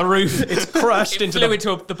beam out the roof. it's crashed It into flew the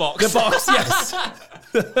into the box. box. Yes.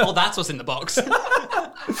 Oh, that's what's in the box.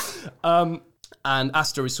 And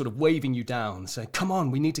Asta is sort of waving you down, saying, "Come on,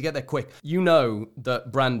 we need to get there quick." You know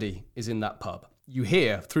that Brandy is in that pub. You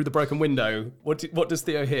hear through the broken window. What does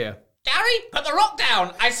Theo hear? Gary, put the rock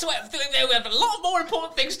down. I swear, we have a lot more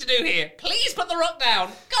important things to do here. Please put the rock down.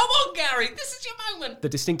 Come on, Gary. This is your moment. The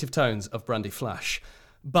distinctive tones of Brandy flash.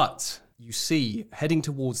 But you see, heading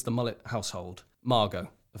towards the Mullet household, Margot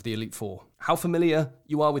of the Elite Four. How familiar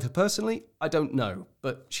you are with her personally, I don't know,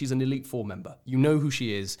 but she's an Elite Four member. You know who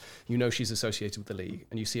she is, you know she's associated with the League,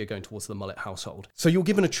 and you see her going towards the Mullet household. So you're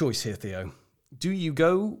given a choice here, Theo. Do you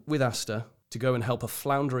go with Asta to go and help a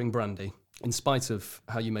floundering Brandy, in spite of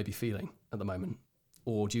how you may be feeling at the moment?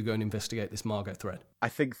 Or do you go and investigate this Margot thread? I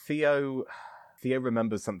think Theo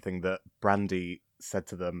remembers something that Brandy said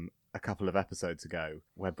to them a couple of episodes ago,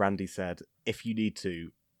 where Brandy said, "If you need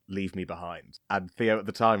to, leave me behind." And Theo at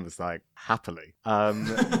the time was like, happily. And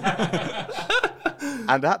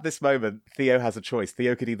at this moment, Theo has a choice.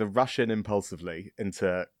 Theo could either rush in impulsively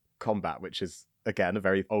into combat, which is, again, a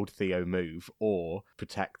very old Theo move, or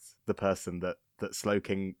protect the person that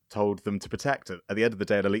Slowking told them to protect. At the end of the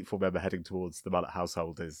day, an Elite Four member heading towards the Mullet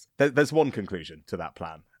household is... There's one conclusion to that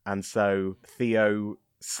plan. And so Theo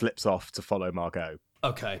slips off to follow Margot.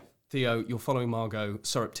 Okay, Theo, you're following Margot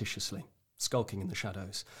surreptitiously, skulking in the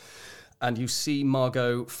shadows. And you see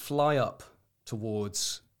Margot fly up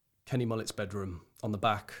towards Kenny Mullet's bedroom on the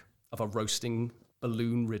back of a roasting,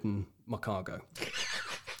 balloon-ridden Macargo.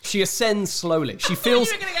 She ascends slowly. She fills.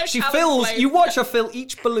 You watch her fill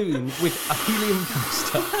each balloon with a helium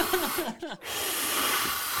canister.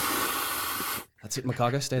 That's it,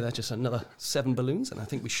 Macargo. Stay there. Just another 7 balloons, and I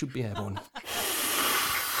think we should be airborne.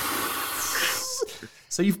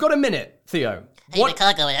 So you've got a minute, Theo. Hey,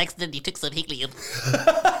 Macargo, I accidentally took some helium.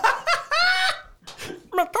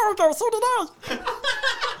 Macargo, so did I.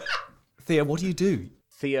 Theo, what do you do?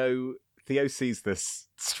 Theo sees this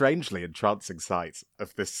strangely entrancing sight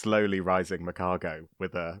of this slowly rising Macargo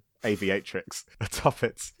with a aviatrix atop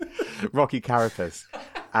its rocky carapace,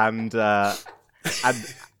 and Theo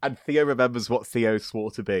remembers what Theo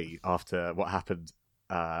swore to be after what happened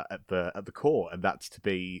at the court, and that's to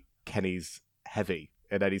be Kenny's heavy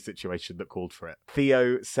in any situation that called for it.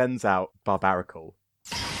 Theo sends out Barbaracle.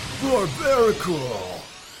 Barbaracle!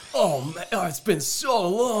 Oh man, it's been so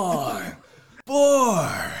long.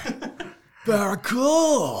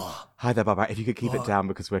 Barbaracle! Hi there, Barbara. If you could keep it down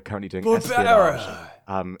because we're currently doing espionage.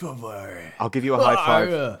 I'll give you a high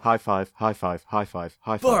five. High five. High five. High five.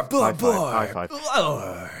 High five. High five.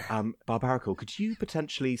 Barbaracle, could you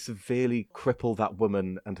potentially severely cripple that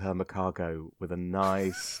woman and her Macargo with a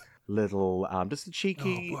nice little, just a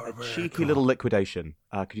cheeky little liquidation?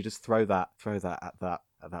 Could you just throw that at that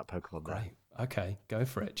Pokemon there? Great. Okay, go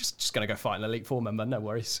for it. Just gonna go fight an Elite Four member. No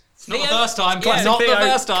worries. Not the first time. Classic Not Theo. the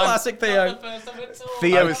first time. Classic Theo.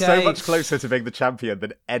 Theo is so Okay. much closer to being the champion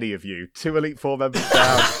than any of you. 2 Elite Four members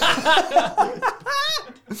down.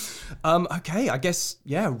 Okay, I guess,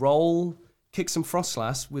 yeah, roll, kick some frost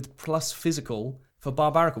slash with plus physical for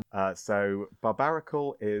Barbarical. So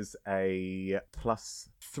Barbarical is a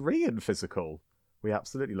 +3 in physical. We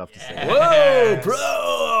absolutely love to see it. Whoa,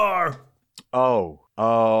 bro!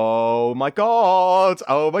 Oh my god!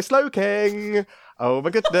 Oh my Slow King! Oh my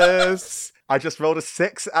goodness! I just rolled a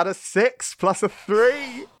 6 and a 6 plus a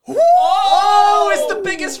 3. Oh, it's the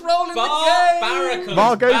biggest roll in the game. Barbarical.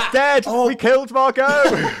 Margot's dead. We killed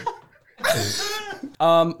Margot.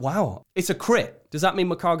 Wow, it's a crit. Does that mean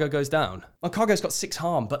Macargo goes down? Macargo's got 6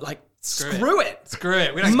 harm, but like, screw it. Screw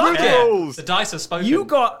it. We don't Mug care. it. The dice have spoken. You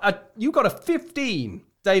got a 15.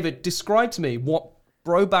 David, describe to me what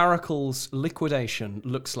Brobarical's liquidation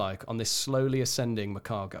looks like on this slowly ascending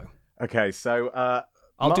Macargo. Okay, so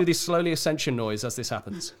I'll do this slowly ascension noise as this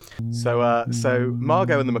happens. So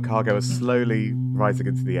Margot and the Macargo are slowly rising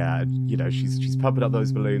into the air. You know, she's pumping up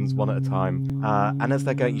those balloons one at a time. And as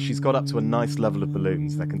they're going, she's got up to a nice level of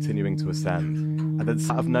balloons. They're continuing to ascend. And then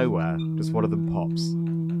out of nowhere, just one of them pops.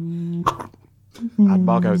 And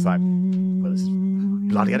Margot's like, well, this is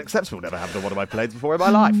bloody unacceptable. Never happened on one of my planes before in my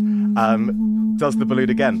life. Does the balloon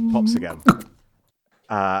again, pops again.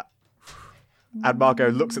 And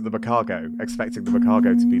Margot looks at the Macargo, expecting the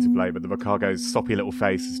Macargo to be to blame, and the Macargo's soppy little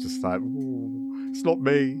face is just like, "Ooh, it's not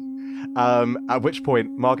me." At which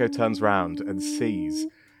point, Margot turns round and sees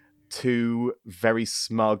 2 very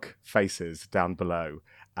smug faces down below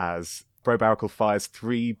as Brobaracle fires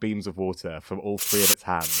 3 beams of water from all 3 of its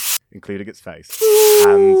hands, including its face.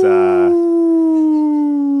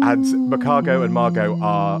 And Macargo and Margot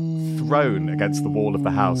are thrown against the wall of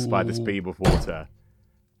the house by this beam of water,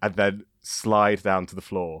 and then slide down to the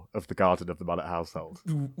floor of the garden of the Mullet household.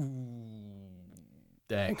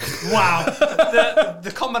 Dang. Wow.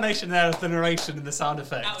 the combination there of the narration and the sound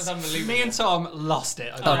effects. That was unbelievable. Me and Tom lost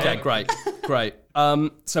it. Okay, great.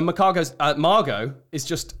 So Margot is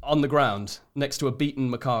just on the ground next to a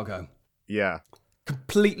beaten Macargo, Yeah.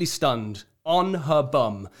 completely stunned, on her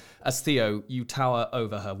bum, as Theo, you tower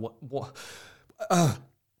over her.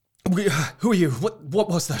 Who are you? What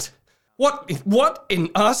was that? What in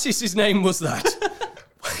Arceus' name was that?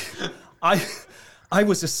 I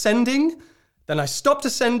was ascending, then I stopped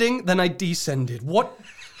ascending, then I descended. What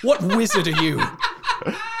wizard are you?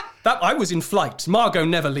 That I was in flight. Margot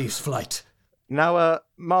never leaves flight. Now,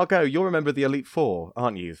 Margot, you're a member of the Elite Four,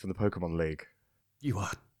 aren't you, from the Pokemon League? You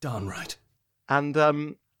are darn right.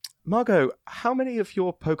 And, Margot, how many of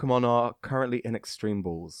your Pokemon are currently in Extreme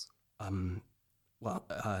Balls? None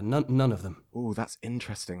of them. Oh, that's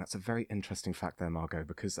interesting. That's a very interesting fact there, Margot,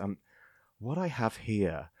 because what I have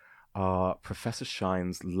here are Professor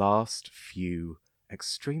Shine's last few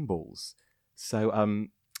Extreme Balls. So,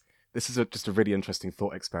 this is just a really interesting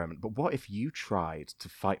thought experiment, but what if you tried to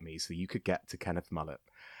fight me so you could get to Kenneth Mullet,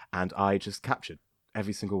 and I just captured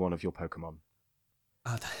every single one of your Pokemon?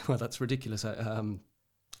 Well, that's ridiculous.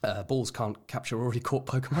 Balls can't capture already caught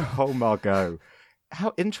Pokemon. Oh, Margot.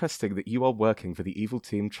 How interesting that you are working for the evil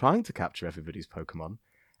team trying to capture everybody's Pokemon,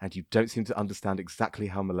 and you don't seem to understand exactly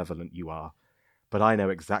how malevolent you are. But I know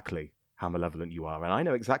exactly how malevolent you are, and I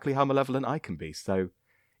know exactly how malevolent I can be, so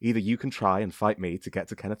either you can try and fight me to get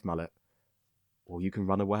to Kenneth Mullet, or you can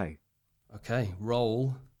run away. Okay,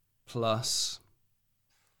 roll plus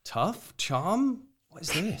tough charm. What is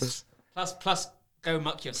this? Plus go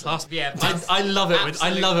muck yourself. Yeah, I love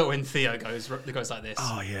it when Theo goes like this.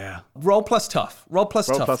 Oh yeah. Roll plus tough. Roll plus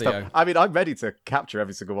tough, Theo. I mean, I'm ready to capture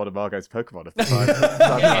every single one of Margot's Pokemon if the time.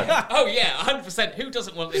 Oh yeah, 100%. Who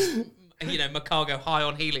doesn't want this? Macargo high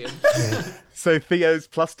on helium. So Theo's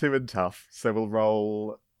 +2 in tough. So we'll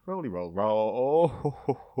roll.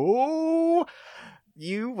 Oh,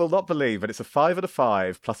 you will not believe, but it's a 5 and a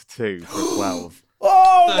 5 plus a 2 for 12.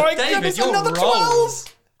 Oh my David, goodness! your Another rolls.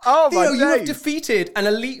 12. Oh Theo, my you have days. defeated an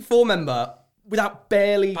Elite Four member without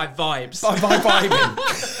barely By vibes. by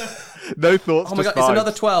vibing. No thoughts. Oh my just god, it's vibes.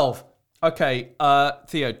 another 12. Okay,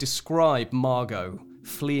 Theo, describe Margot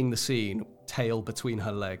fleeing the scene, tail between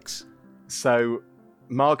her legs. So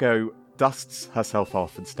Margot dusts herself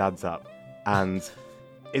off and stands up and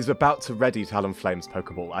is about to ready Talonflame's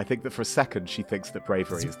Pokeball. I think that for a second she thinks that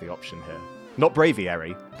bravery is the option here. Not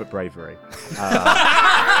braviary, but bravery.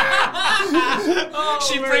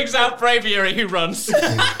 She brings out Braviary, who runs.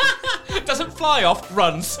 Doesn't fly off,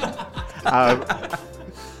 runs.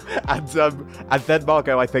 And then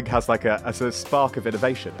Margot, I think, has like a sort of spark of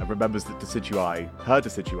innovation and remembers that her Decidueye,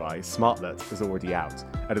 Smartlet, is already out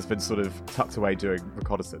and has been sort of tucked away doing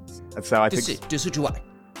reconnaissance. And so I think... Decidueye.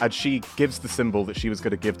 And she gives the symbol that she was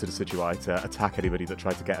going to give to Decidueye to attack anybody that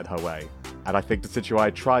tried to get in her way. And I think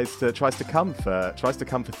Decidueye tries to come for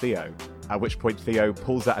Theo. At which point Theo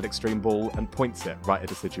pulls out an extreme ball and points it right at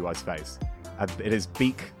Decidueye's face. And it is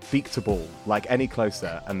beak to ball, like any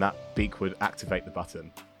closer, and that beak would activate the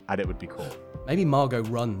button, and it would be caught. Maybe Margot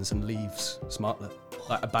runs and leaves Smartlet,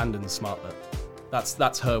 like abandons Smartlet.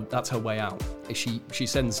 That's her way out. She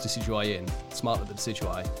sends Decidueye in, Smartlet the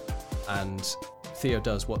Decidueye, and Theo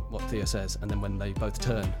does what Theo says, and then when they both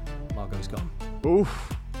turn, Margot's gone.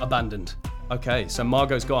 Oof. Abandoned. Okay, so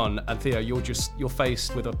Margot's gone, and Theo, you're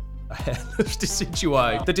faced with a hairless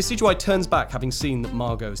Decidueye. The Decidueye turns back, having seen that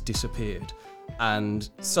Margot's disappeared, and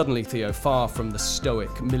suddenly Theo, far from the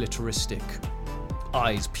stoic, militaristic,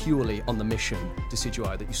 eyes purely on the mission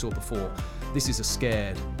Decidueye that you saw before, this is a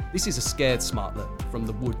scared Smartlet from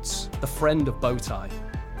the woods, the friend of Bowtie,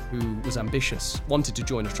 who was ambitious, wanted to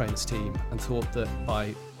join a trainer's team, and thought that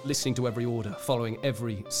by listening to every order, following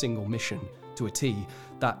every single mission to a T,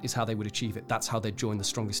 that is how they would achieve it. That's how they'd join the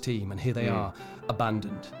strongest team. And here they are,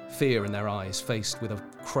 abandoned, fear in their eyes, faced with a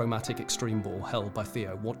chromatic extreme ball held by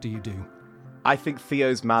Theo. What do you do? I think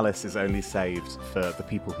Theo's malice is only saved for the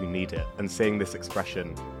people who need it. And seeing this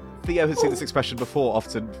expression, Theo has seen this expression before,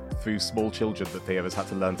 often through small children that Theo has had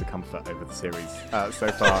to learn to comfort over the series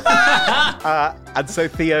so far. And so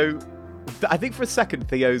Theo, I think for a second,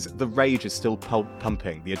 the rage is still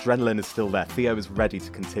pumping. The adrenaline is still there. Theo is ready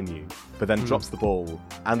to continue, but then drops the ball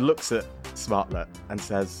and looks at Smartlet and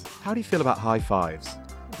says, "How do you feel about high fives?"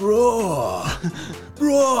 Roar!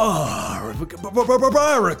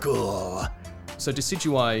 Barbaracle! So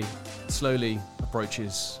Decidueye slowly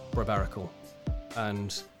approaches Barbaracle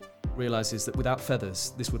and realizes that without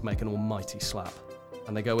feathers, this would make an almighty slap.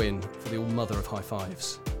 And they go in for the all-mother of high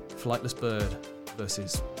fives. Flightless Bird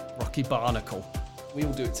versus Rocky Barnacle. We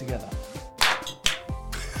all do it together.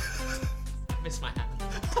 Miss my hand.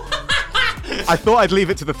 I thought I'd leave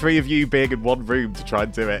it to the three of you being in one room to try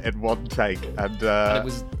and do it in one take, and it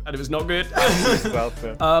was not good.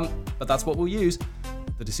 But that's what we'll use.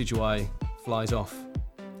 The Decidueye flies off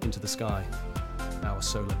into the sky. Now a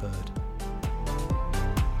solar bird.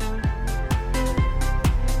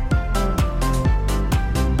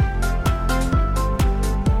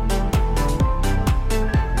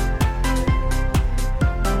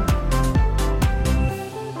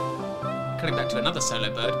 Cutting back to another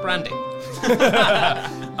solo bird, Brandy.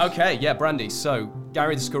 Okay, yeah, Brandy. So,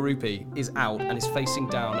 Gary the Skorupi is out and is facing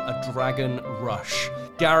down a dragon rush.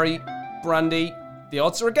 Gary, Brandy, the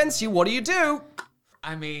odds are against you. What do you do?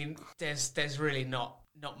 I mean, there's really not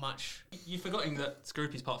much. You've forgotten that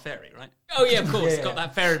Skorupi's part fairy, right? Oh yeah, of course. Got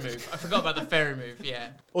that fairy move. I forgot about the fairy move,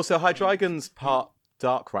 yeah. Also, Hydreigon's part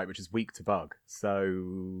dark, right, which is weak to bug. So...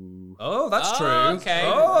 Oh, that's true. Okay.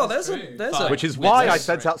 Oh, That's there's true. a... Which is why I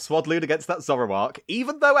sent out Swadloon against that Zoroark,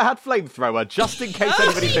 even though I had Flamethrower, just in case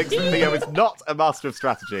anybody thinks that Theo is not a master of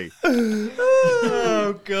strategy.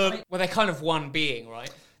 Oh, God. Well, they're kind of one being, right?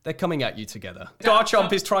 They're coming at you together.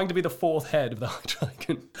 Garchomp is trying to be the fourth head of the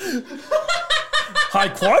Hydreigon. High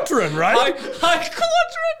Quadrant, right? High Quadrant!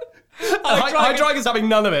 Hydreigon's having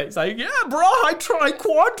none of it. It's like, yeah, bro, I try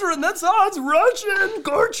Quadrant. That's us, Russian,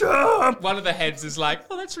 Garchomp. One of the heads is like,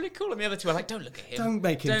 oh, that's really cool. And the other two are like, don't look at him. Don't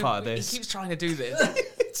make him part of this. He keeps trying to do this.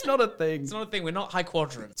 It's not a thing. It's not a thing. We're not High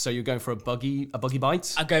Quadrant. So you're going for a buggy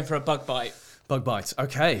bite? I'm going for a bug bite. Bug bite.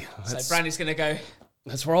 Okay. So Brandy's going to go...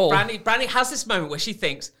 Let's roll. Brandy has this moment where she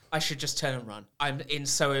thinks, I should just turn and run. I'm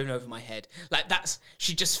so in over my head. Like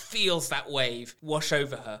she just feels that wave wash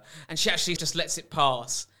over her. And she actually just lets it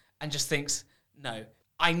pass and just thinks, no,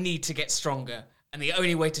 I need to get stronger. And the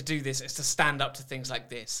only way to do this is to stand up to things like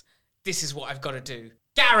this. This is what I've got to do.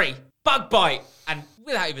 Gary, bug bite! And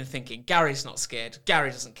without even thinking, Gary's not scared.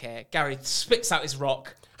 Gary doesn't care. Gary spits out his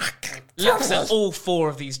rock, looks at all four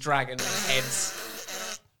of these dragon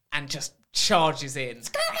heads, and just charges in.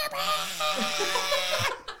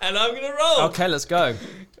 And I'm going to roll. Okay, let's go.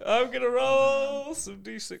 I'm going to roll some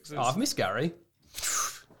D6s. Oh, I've missed Gary.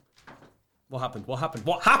 What happened?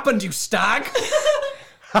 What happened, you stag?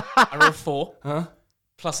 I rolled 4. Huh?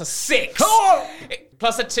 Plus a 6. Oh!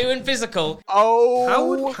 Plus a 2 in physical.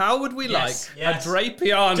 Oh! How would we like a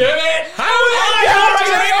Drapion? Do it! How would I like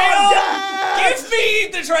a Drapion? Give me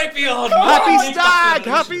the Drapion! Happy stag!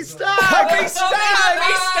 Happy stag! Happy stag!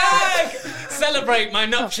 Happy stag! Celebrate my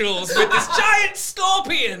nuptials with this giant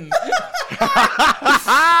scorpion!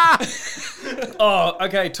 Oh,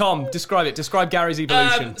 okay, Tom, describe it. Describe Gary's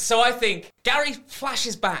evolution. So I think Gary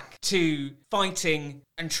flashes back to fighting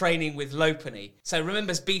and training with Lopunny. So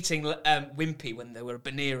remembers beating Wimpy when they were a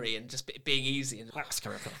Baneri and just being easy and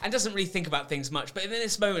doesn't really think about things much. But in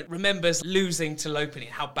this moment, remembers losing to Lopunny and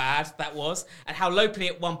how bad that was, and how Lopunny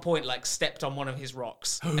at one point like stepped on one of his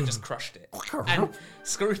rocks and just crushed it. And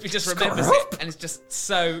Skorupi just remembers it and is just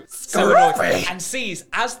so annoyed and sees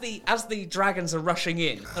as the dragons are rushing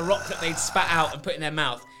in, the rock that they'd spat out and put in their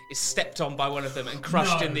mouth is stepped on by one of them and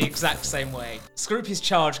crushed in the exact same way. Skorupi's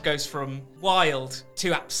charge goes from wild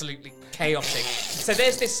to absolutely chaotic. So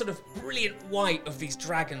there's this sort of brilliant white of these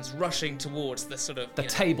dragons rushing towards the sort of... The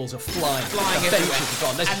tables are flying flying the everywhere. benches are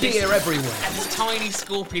gone. There's And beer everywhere. And this tiny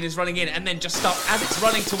scorpion is running in and then just as it's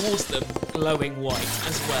running towards them, glowing white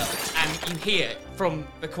as well. And you hear from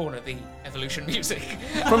the corner the evolution music.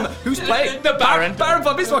 From who's playing? The Baron. Baron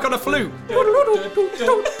von Bismarck on a flute.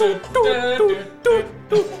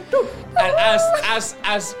 And as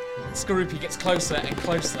Skorupi gets closer and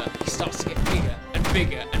closer, he starts to get bigger and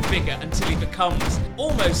bigger and bigger until he becomes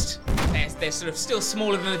almost, they're sort of still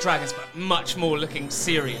smaller than the dragons, but much more looking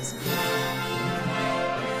serious.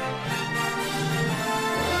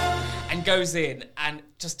 And goes in and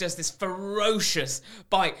just does this ferocious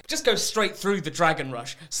bite, just goes straight through the Dragon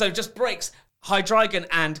Rush. So just breaks Hydreigon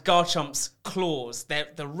and Garchomp's claws,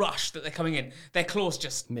 the rush that they're coming in, their claws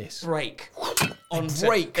just break.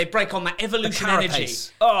 They break on that evolution energy.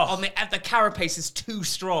 On the carapace is too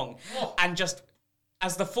strong. And just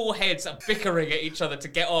as the four heads are bickering at each other to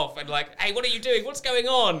get off and like, hey, what are you doing? What's going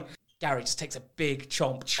on? Gary just takes a big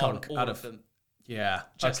chunk on all out of them. Yeah,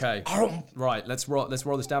 Just- okay. Right, let's roll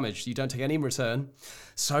this damage. You don't take any in return.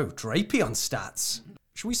 So, Drapion stats.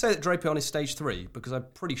 Should we say that Drapion is stage 3? Because I'm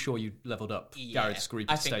pretty sure you leveled up Garrett Screepy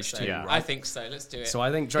I to think stage so. 2, I right? think so. Let's do it. So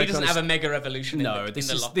I think he Drapion doesn't is- have a mega evolution in the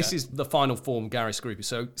locker. This is the final form, Gary Scroopy.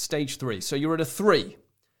 So stage 3. So you're at a 3.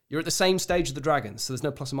 You're at the same stage of the dragons, so there's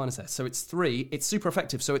no plus or minus there. So it's 3. It's super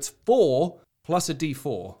effective. So it's 4 plus a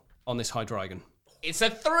d4 on this Hydreigon. It's a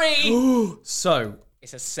 3! So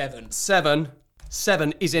It's a 7.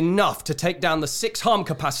 7 is enough to take down the 6 harm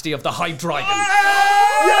capacity of the Hydreigon.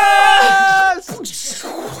 Yes!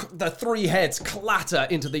 The 3 heads clatter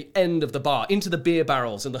into the end of the bar, into the beer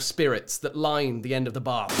barrels and the spirits that line the end of the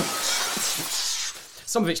bar.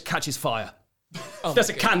 Some of it catches fire. There's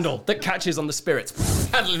a candle that catches on the spirits.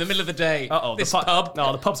 Candle in the middle of the day. Uh-oh, This the pub.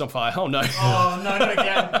 No, the pub's on fire. Oh, no. Oh, no, not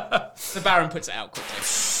again. The Baron puts it out quickly.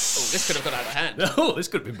 Oh, this could have got out of hand. Oh, this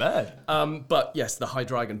could be bad. But yes, the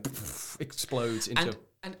Hydreigon explodes into...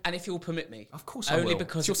 And if you'll permit me, of course I only will.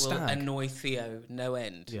 because It's it your will stag. annoy Theo no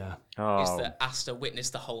end. Yeah. Is that Asta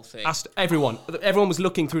witnessed the whole thing? Everyone was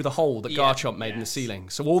looking through the hole that Yeah. Garchomp made in the ceiling.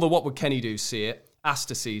 So all the what would Kenny do see it,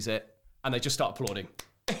 Asta sees it, and they just start applauding.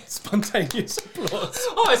 Spontaneous applause.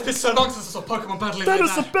 Oh, it's been so long since I saw Pokemon battling That like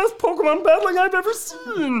is that. the best Pokemon battling I've ever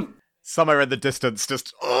seen. Somewhere in the distance,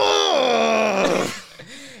 just.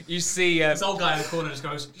 You see... This old guy in the corner just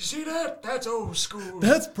goes, you see that? That's old school.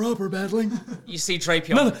 That's proper battling. You see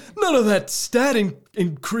Drapion... None of that stat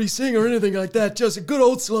increasing or anything like that. Just a good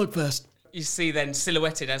old slugfest. You see then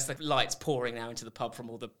silhouetted as the lights pouring now into the pub from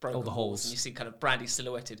all the broken All the holes. And you see kind of Brandy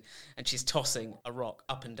silhouetted, and she's tossing a rock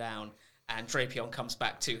up and down, and Drapion comes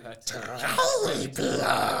back to her.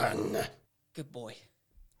 Good boy.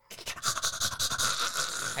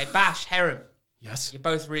 Hey, Bash, Heron. Yes? You're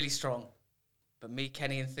both really strong. But me,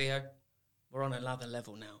 Kenny, and Theo, we're on another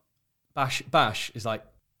level now. Bash is like,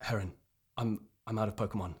 Heron, I'm out of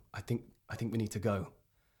Pokemon. I think we need to go.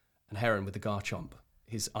 And Heron with the Garchomp,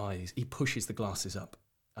 his eyes, he pushes the glasses up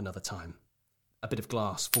another time. A bit of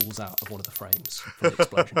glass falls out of one of the frames from the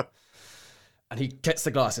explosion. And he gets the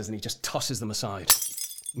glasses and he just tosses them aside.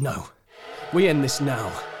 No, we end this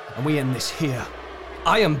now, and we end this here.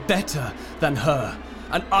 I am better than her,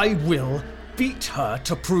 and I will beat her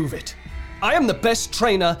to prove it. I am the best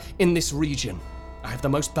trainer in this region. I have the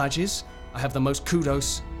most badges, I have the most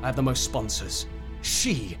kudos, I have the most sponsors.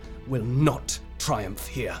 She will not triumph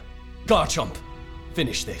here. Garchomp,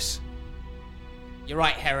 finish this. You're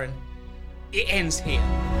right, Heron. It ends here.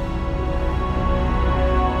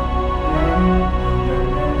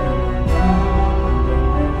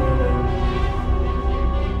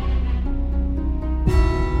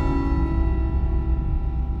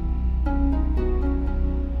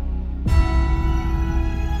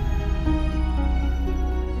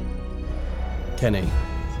 Kenny,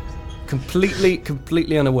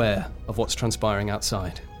 completely unaware of what's transpiring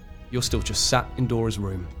outside. You're still just sat in Dora's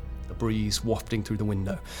room, the breeze wafting through the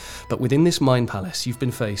window. But within this mind palace, you've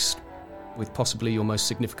been faced with possibly your most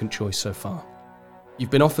significant choice so far. You've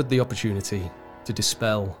been offered the opportunity to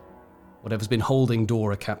dispel whatever's been holding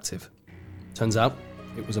Dora captive. Turns out,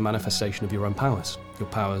 It was a manifestation of your own powers, your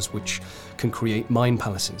powers which can create mind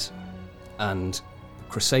palaces. And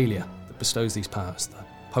Cresselia, that bestows these powers, the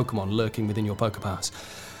Pokemon lurking within your Pokepowers,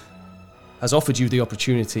 has offered you the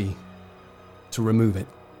opportunity to remove it.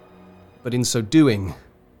 But in so doing,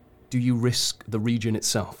 do you risk the region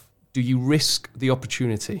itself? Do you risk the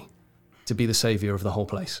opportunity to be the saviour of the whole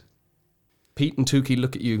place? Pete and Tukey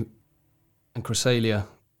look at you, and Cresselia,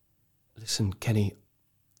 listen, Kenny,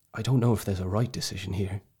 I don't know if there's a right decision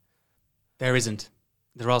here. There isn't.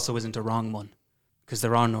 There also isn't a wrong one, because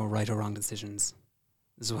there are no right or wrong decisions.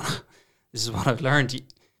 This is what I've learned. You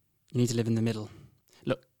need to live in the middle.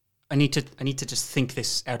 Look, I need to just think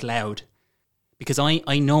this out loud, because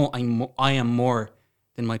I know I am more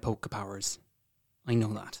than my Pokepowers. I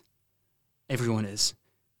know that. Everyone is.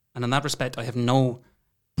 And in that respect, I have no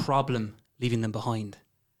problem leaving them behind.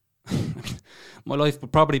 I mean, my life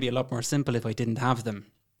would probably be a lot more simple if I didn't have them.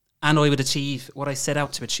 And I would achieve what I set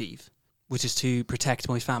out to achieve, which is to protect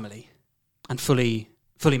my family and fully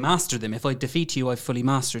master them. If I defeat you, I've fully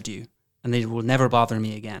mastered you, and they will never bother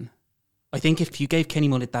me again. I think if you gave Kenny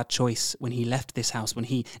Mullet that choice when he left this house, when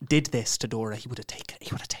he did this to Dora, he would have taken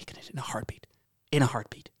it in a heartbeat. In a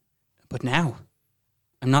heartbeat. But now,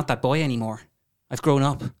 I'm not that boy anymore. I've grown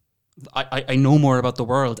up. I know more about the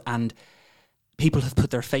world, and people have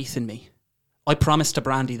put their faith in me. I promised to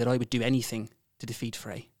Brandy that I would do anything to defeat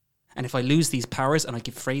Frey. And if I lose these powers and I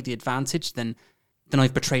give Frey the advantage, then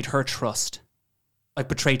I've betrayed her trust. I've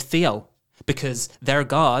betrayed Theo, because their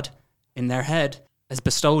god, in their head, has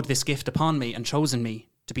bestowed this gift upon me and chosen me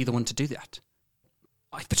to be the one to do that.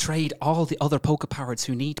 I've betrayed all the other Pokepowers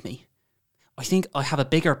who need me. I think I have a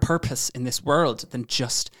bigger purpose in this world than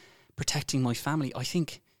just protecting my family. I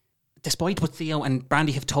think, despite what Theo and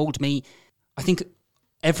Brandy have told me, I think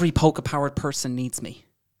every Pokepowered person needs me.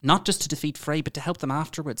 Not just to defeat Frey, but to help them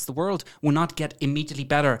afterwards. The world will not get immediately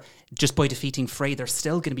better just by defeating Frey. There's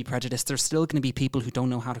still going to be prejudice. There's still going to be people who don't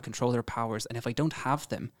know how to control their powers. And if I don't have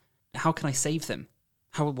them, how can I save them?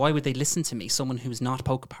 Why would they listen to me, someone who's not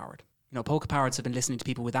Pokepowered? You know, Pokepowers have been listening to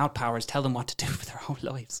people without powers tell them what to do for their whole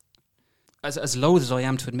lives. As loath as I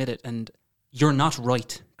am to admit it, and you're not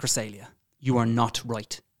right, Cresselia. You are not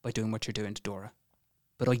right by doing what you're doing to Dora.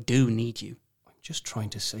 But I do need you. I'm just trying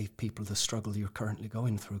to save people the struggle you're currently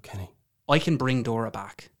going through, Kenny. I can bring Dora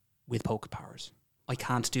back with Pokepowers. I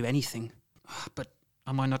can't do anything. But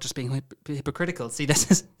am I not just being hypocritical? See,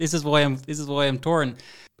 this is why I'm torn.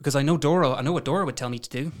 Because I know Dora. I know what Dora would tell me to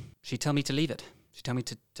do. She'd tell me to leave it. She'd tell me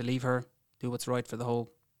to leave her, do what's right for the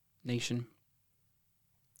whole nation.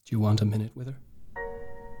 Do you want a minute with her?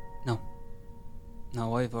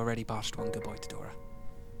 No, I've already botched one goodbye to Dora.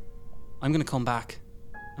 I'm going to come back.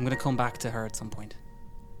 I'm going to come back to her at some point.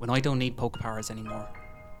 When I don't need Pokepowers anymore.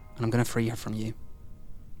 And I'm going to free her from you.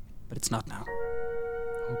 But it's not now.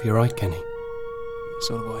 I hope you're right, Kenny.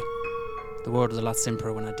 So do I. The world was a lot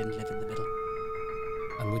simpler when I didn't live in the middle.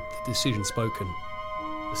 And with the decision spoken,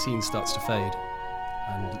 the scene starts to fade.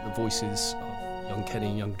 And the voices of young Kenny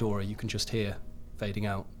and young Dora you can just hear fading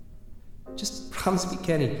out. Just promise me,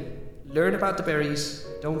 Kenny. Learn about the berries.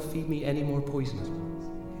 Don't feed me any more poisonous ones.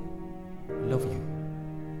 I love you.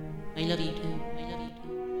 I love you too. I love you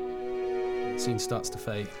too. The scene starts to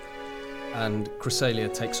fade, and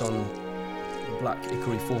Cresselia takes on the black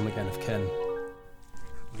ichory form again of Ken.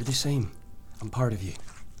 You're the same. I'm part of you.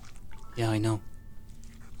 Yeah, I know.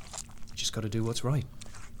 You just got to do what's right.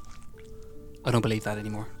 I don't believe that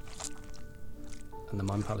anymore. And the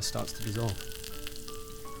Mind Palace starts to dissolve.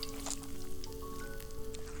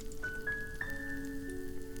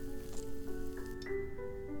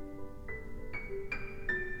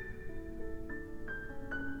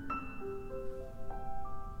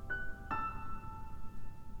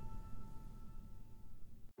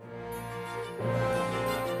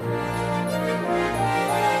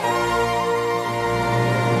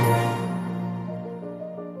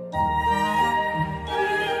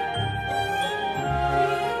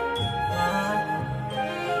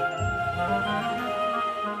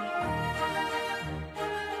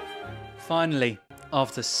 Finally,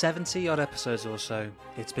 after 70-odd episodes or so,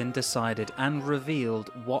 it's been decided and revealed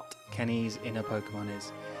what Kenny's inner Pokemon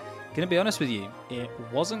is. Gonna be honest with you, it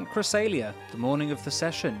wasn't Cresselia the morning of the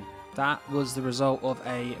session. That was the result of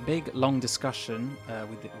a big, long discussion that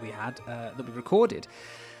we recorded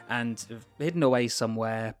and hidden away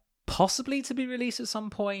somewhere, possibly to be released at some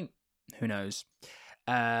point. Who knows?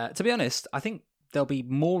 To be honest, I think there'll be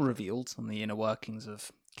more revealed on the inner workings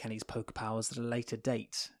of Kenny's Pokepowers at a later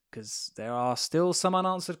date, because there are still some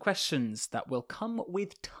unanswered questions that will come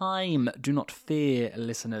with time. Do not fear,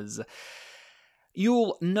 listeners.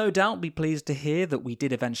 You'll no doubt be pleased to hear that we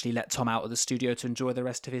did eventually let Tom out of the studio to enjoy the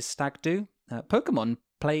rest of his stag do. Pokemon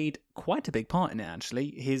played quite a big part in it,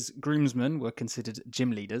 actually. His groomsmen were considered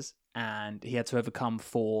gym leaders, and he had to overcome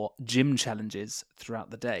 4 gym challenges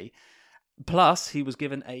throughout the day. Plus, he was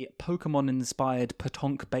given a Pokemon-inspired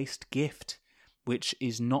Patonk-based gift, which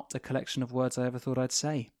is not a collection of words I ever thought I'd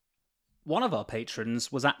say. One of our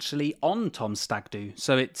patrons was actually on Tom's stag do,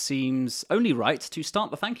 so it seems only right to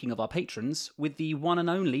start the thanking of our patrons with the one and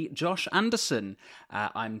only Josh Anderson.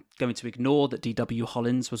 I'm going to ignore that DW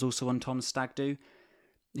Hollins was also on Tom's stag do.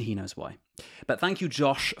 He knows why. But thank you,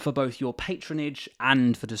 Josh, for both your patronage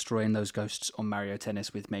and for destroying those ghosts on Mario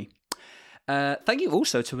Tennis with me. Thank you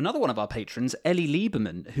also to another one of our patrons, Ellie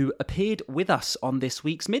Lieberman, who appeared with us on this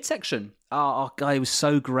week's midsection. Our guy was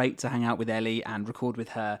so great to hang out with Ellie and record with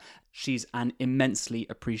her. She's an immensely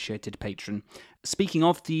appreciated patron. Speaking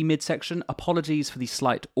of the midsection, apologies for the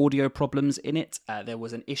slight audio problems in it. There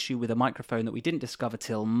was an issue with a microphone that we didn't discover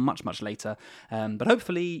till much, much later. But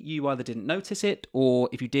hopefully you either didn't notice it, or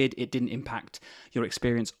if you did, it didn't impact your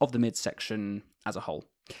experience of the midsection as a whole.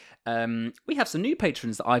 We have some new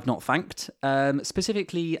patrons that I've not thanked,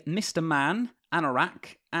 specifically Mr. Man,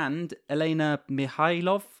 Anorak, and Elena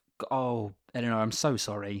Mihailov. Oh, Eleanor, I'm so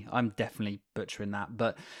sorry. I'm definitely butchering that.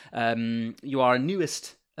 But you are our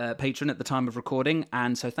newest patron at the time of recording,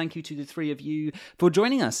 and so thank you to the 3 of you for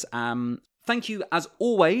joining us. Thank you, as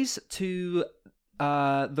always, to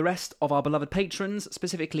the rest of our beloved patrons,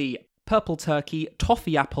 specifically Purple Turkey,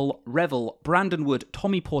 Toffee Apple, Revel, Brandon Wood,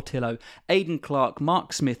 Tommy Portillo, Aidan Clark,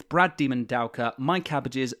 Mark Smith, Brad Demon Dowker, Mike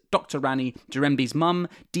Cabbages, Dr. Rani, Jeremby's Mum,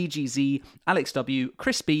 DGZ, Alex W,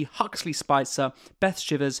 Crispy, Huxley Spicer, Beth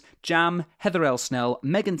Shivers, Jam, Heather L. Snell,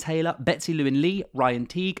 Megan Taylor, Betsy Lewin Lee, Ryan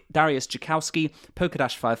Teague, Darius Jakowski,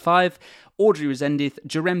 Polkadash55, Audrey Resendith,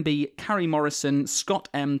 Jeremby, Carrie Morrison, Scott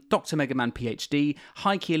M, Dr. Megaman PhD,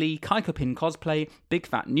 Hi Keely, Kaikopin Cosplay, Big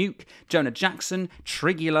Fat Nuke, Jonah Jackson,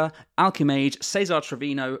 Trigula, Alchemage, Cesar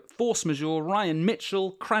Trevino, Force Majeure, Ryan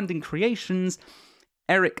Mitchell, Crandon Creations,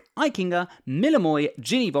 Eric Eichinger, Millamoy,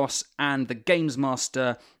 Ginny Voss, and the Games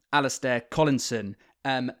Master, Alistair Collinson.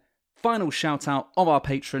 Final shout out of our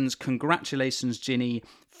patrons. Congratulations, Ginny,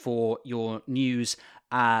 for your news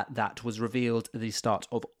that was revealed at the start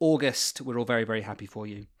of August. We're all very, very happy for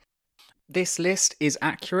you. This list is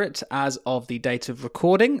accurate as of the date of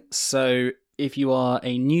recording, so if you are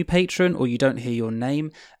a new patron or you don't hear your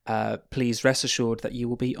name, please rest assured that you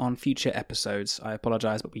will be on future episodes. I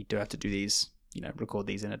apologise, but we do have to do these, record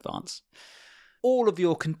these in advance. All of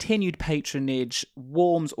your continued patronage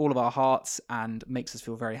warms all of our hearts and makes us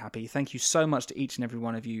feel very happy. Thank you so much to each and every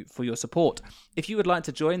one of you for your support. If you would like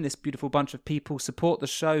to join this beautiful bunch of people, support the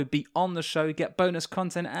show, be on the show, get bonus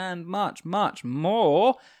content, and much, much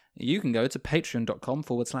more, you can go to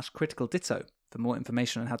patreon.com/Critical Ditto for more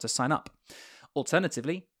information on how to sign up.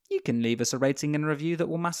 Alternatively, you can leave us a rating and a review that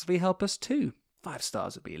will massively help us too. 5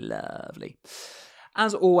 stars would be lovely.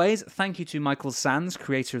 As always, thank you to Michael Sands,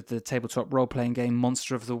 creator of the tabletop role-playing game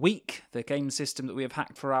Monster of the Week, the game system that we have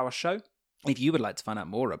hacked for our show. If you would like to find out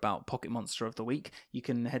more about Pocket Monster of the Week, you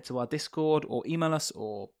can head to our Discord or email us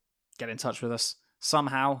or get in touch with us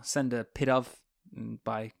somehow. Send a PIDOV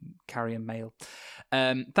by carrier mail.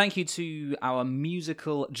 Thank you to our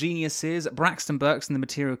musical geniuses, Braxton Burks and the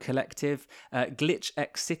Material Collective, Glitch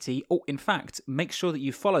X City. Oh, in fact, make sure that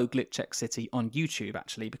you follow Glitch X City on YouTube,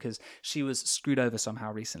 actually, because she was screwed over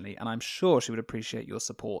somehow recently, and I'm sure she would appreciate your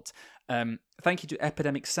support. Thank you to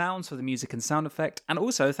Epidemic Sounds for the music and sound effect, and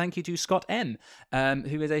also thank you to Scott M,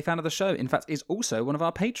 who is a fan of the show, in fact, is also one of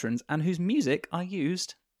our patrons, and whose music I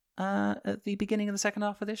used at the beginning of the second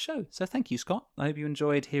half of this show. So thank you, Scott. I hope you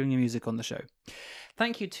enjoyed hearing your music on the show.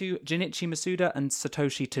 Thank you to Jinichi Masuda and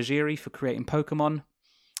Satoshi Tajiri for creating Pokemon.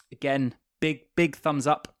 Again, big thumbs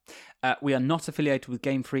up. We are not affiliated with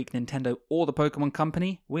Game Freak, Nintendo, or the Pokemon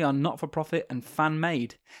Company. We are not-for-profit and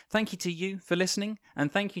fan-made. Thank you to you for listening,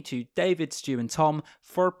 and thank you to David, Stu, and Tom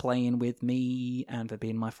for playing with me and for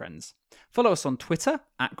being my friends. Follow us on Twitter,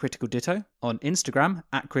 @CriticalDitto, on Instagram,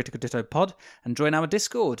 @CriticalDittoPod, and join our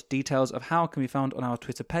Discord. Details of how can be found on our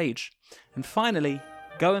Twitter page. And finally,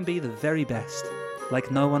 go and be the very best,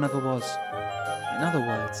 like no one ever was. In other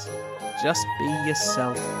words, just be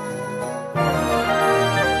yourself.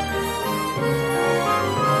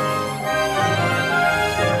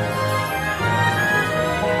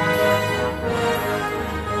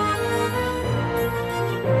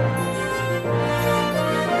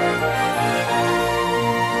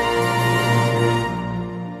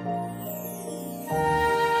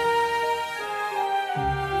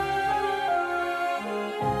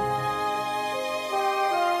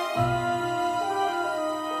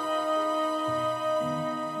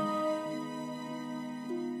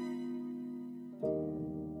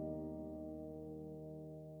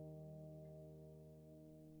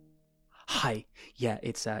 Hi. Yeah,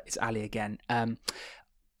 it's Ali again.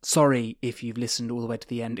 Sorry if you've listened all the way to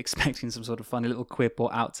the end expecting some sort of funny little quip or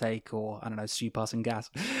outtake or, I don't know, Stu passing gas.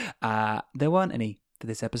 There weren't any for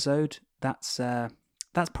this episode. That's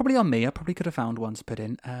probably on me. I probably could have found one to put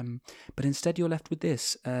in. But instead you're left with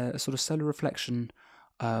this, a sort of solo reflection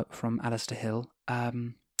from Alistair Hill.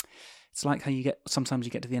 It's like how sometimes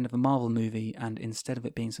you get to the end of a Marvel movie and instead of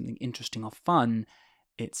it being something interesting or fun,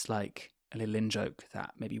 it's like a little in-joke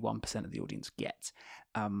that maybe 1% of the audience get.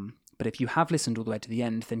 But if you have listened all the way to the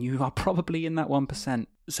end, then you are probably in that 1%.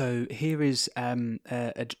 So here is an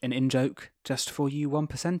in-joke just for you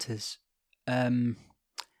 1%ers.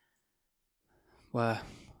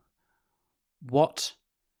 What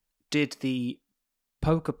did the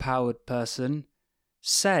poker-powered person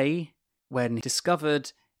say when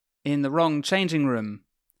discovered in the wrong changing room?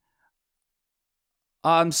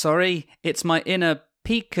 I'm sorry, it's my inner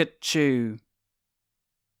Pikachu.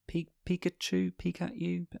 Pikachu? Peek at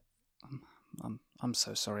you? I'm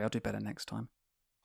so sorry. I'll do better next time.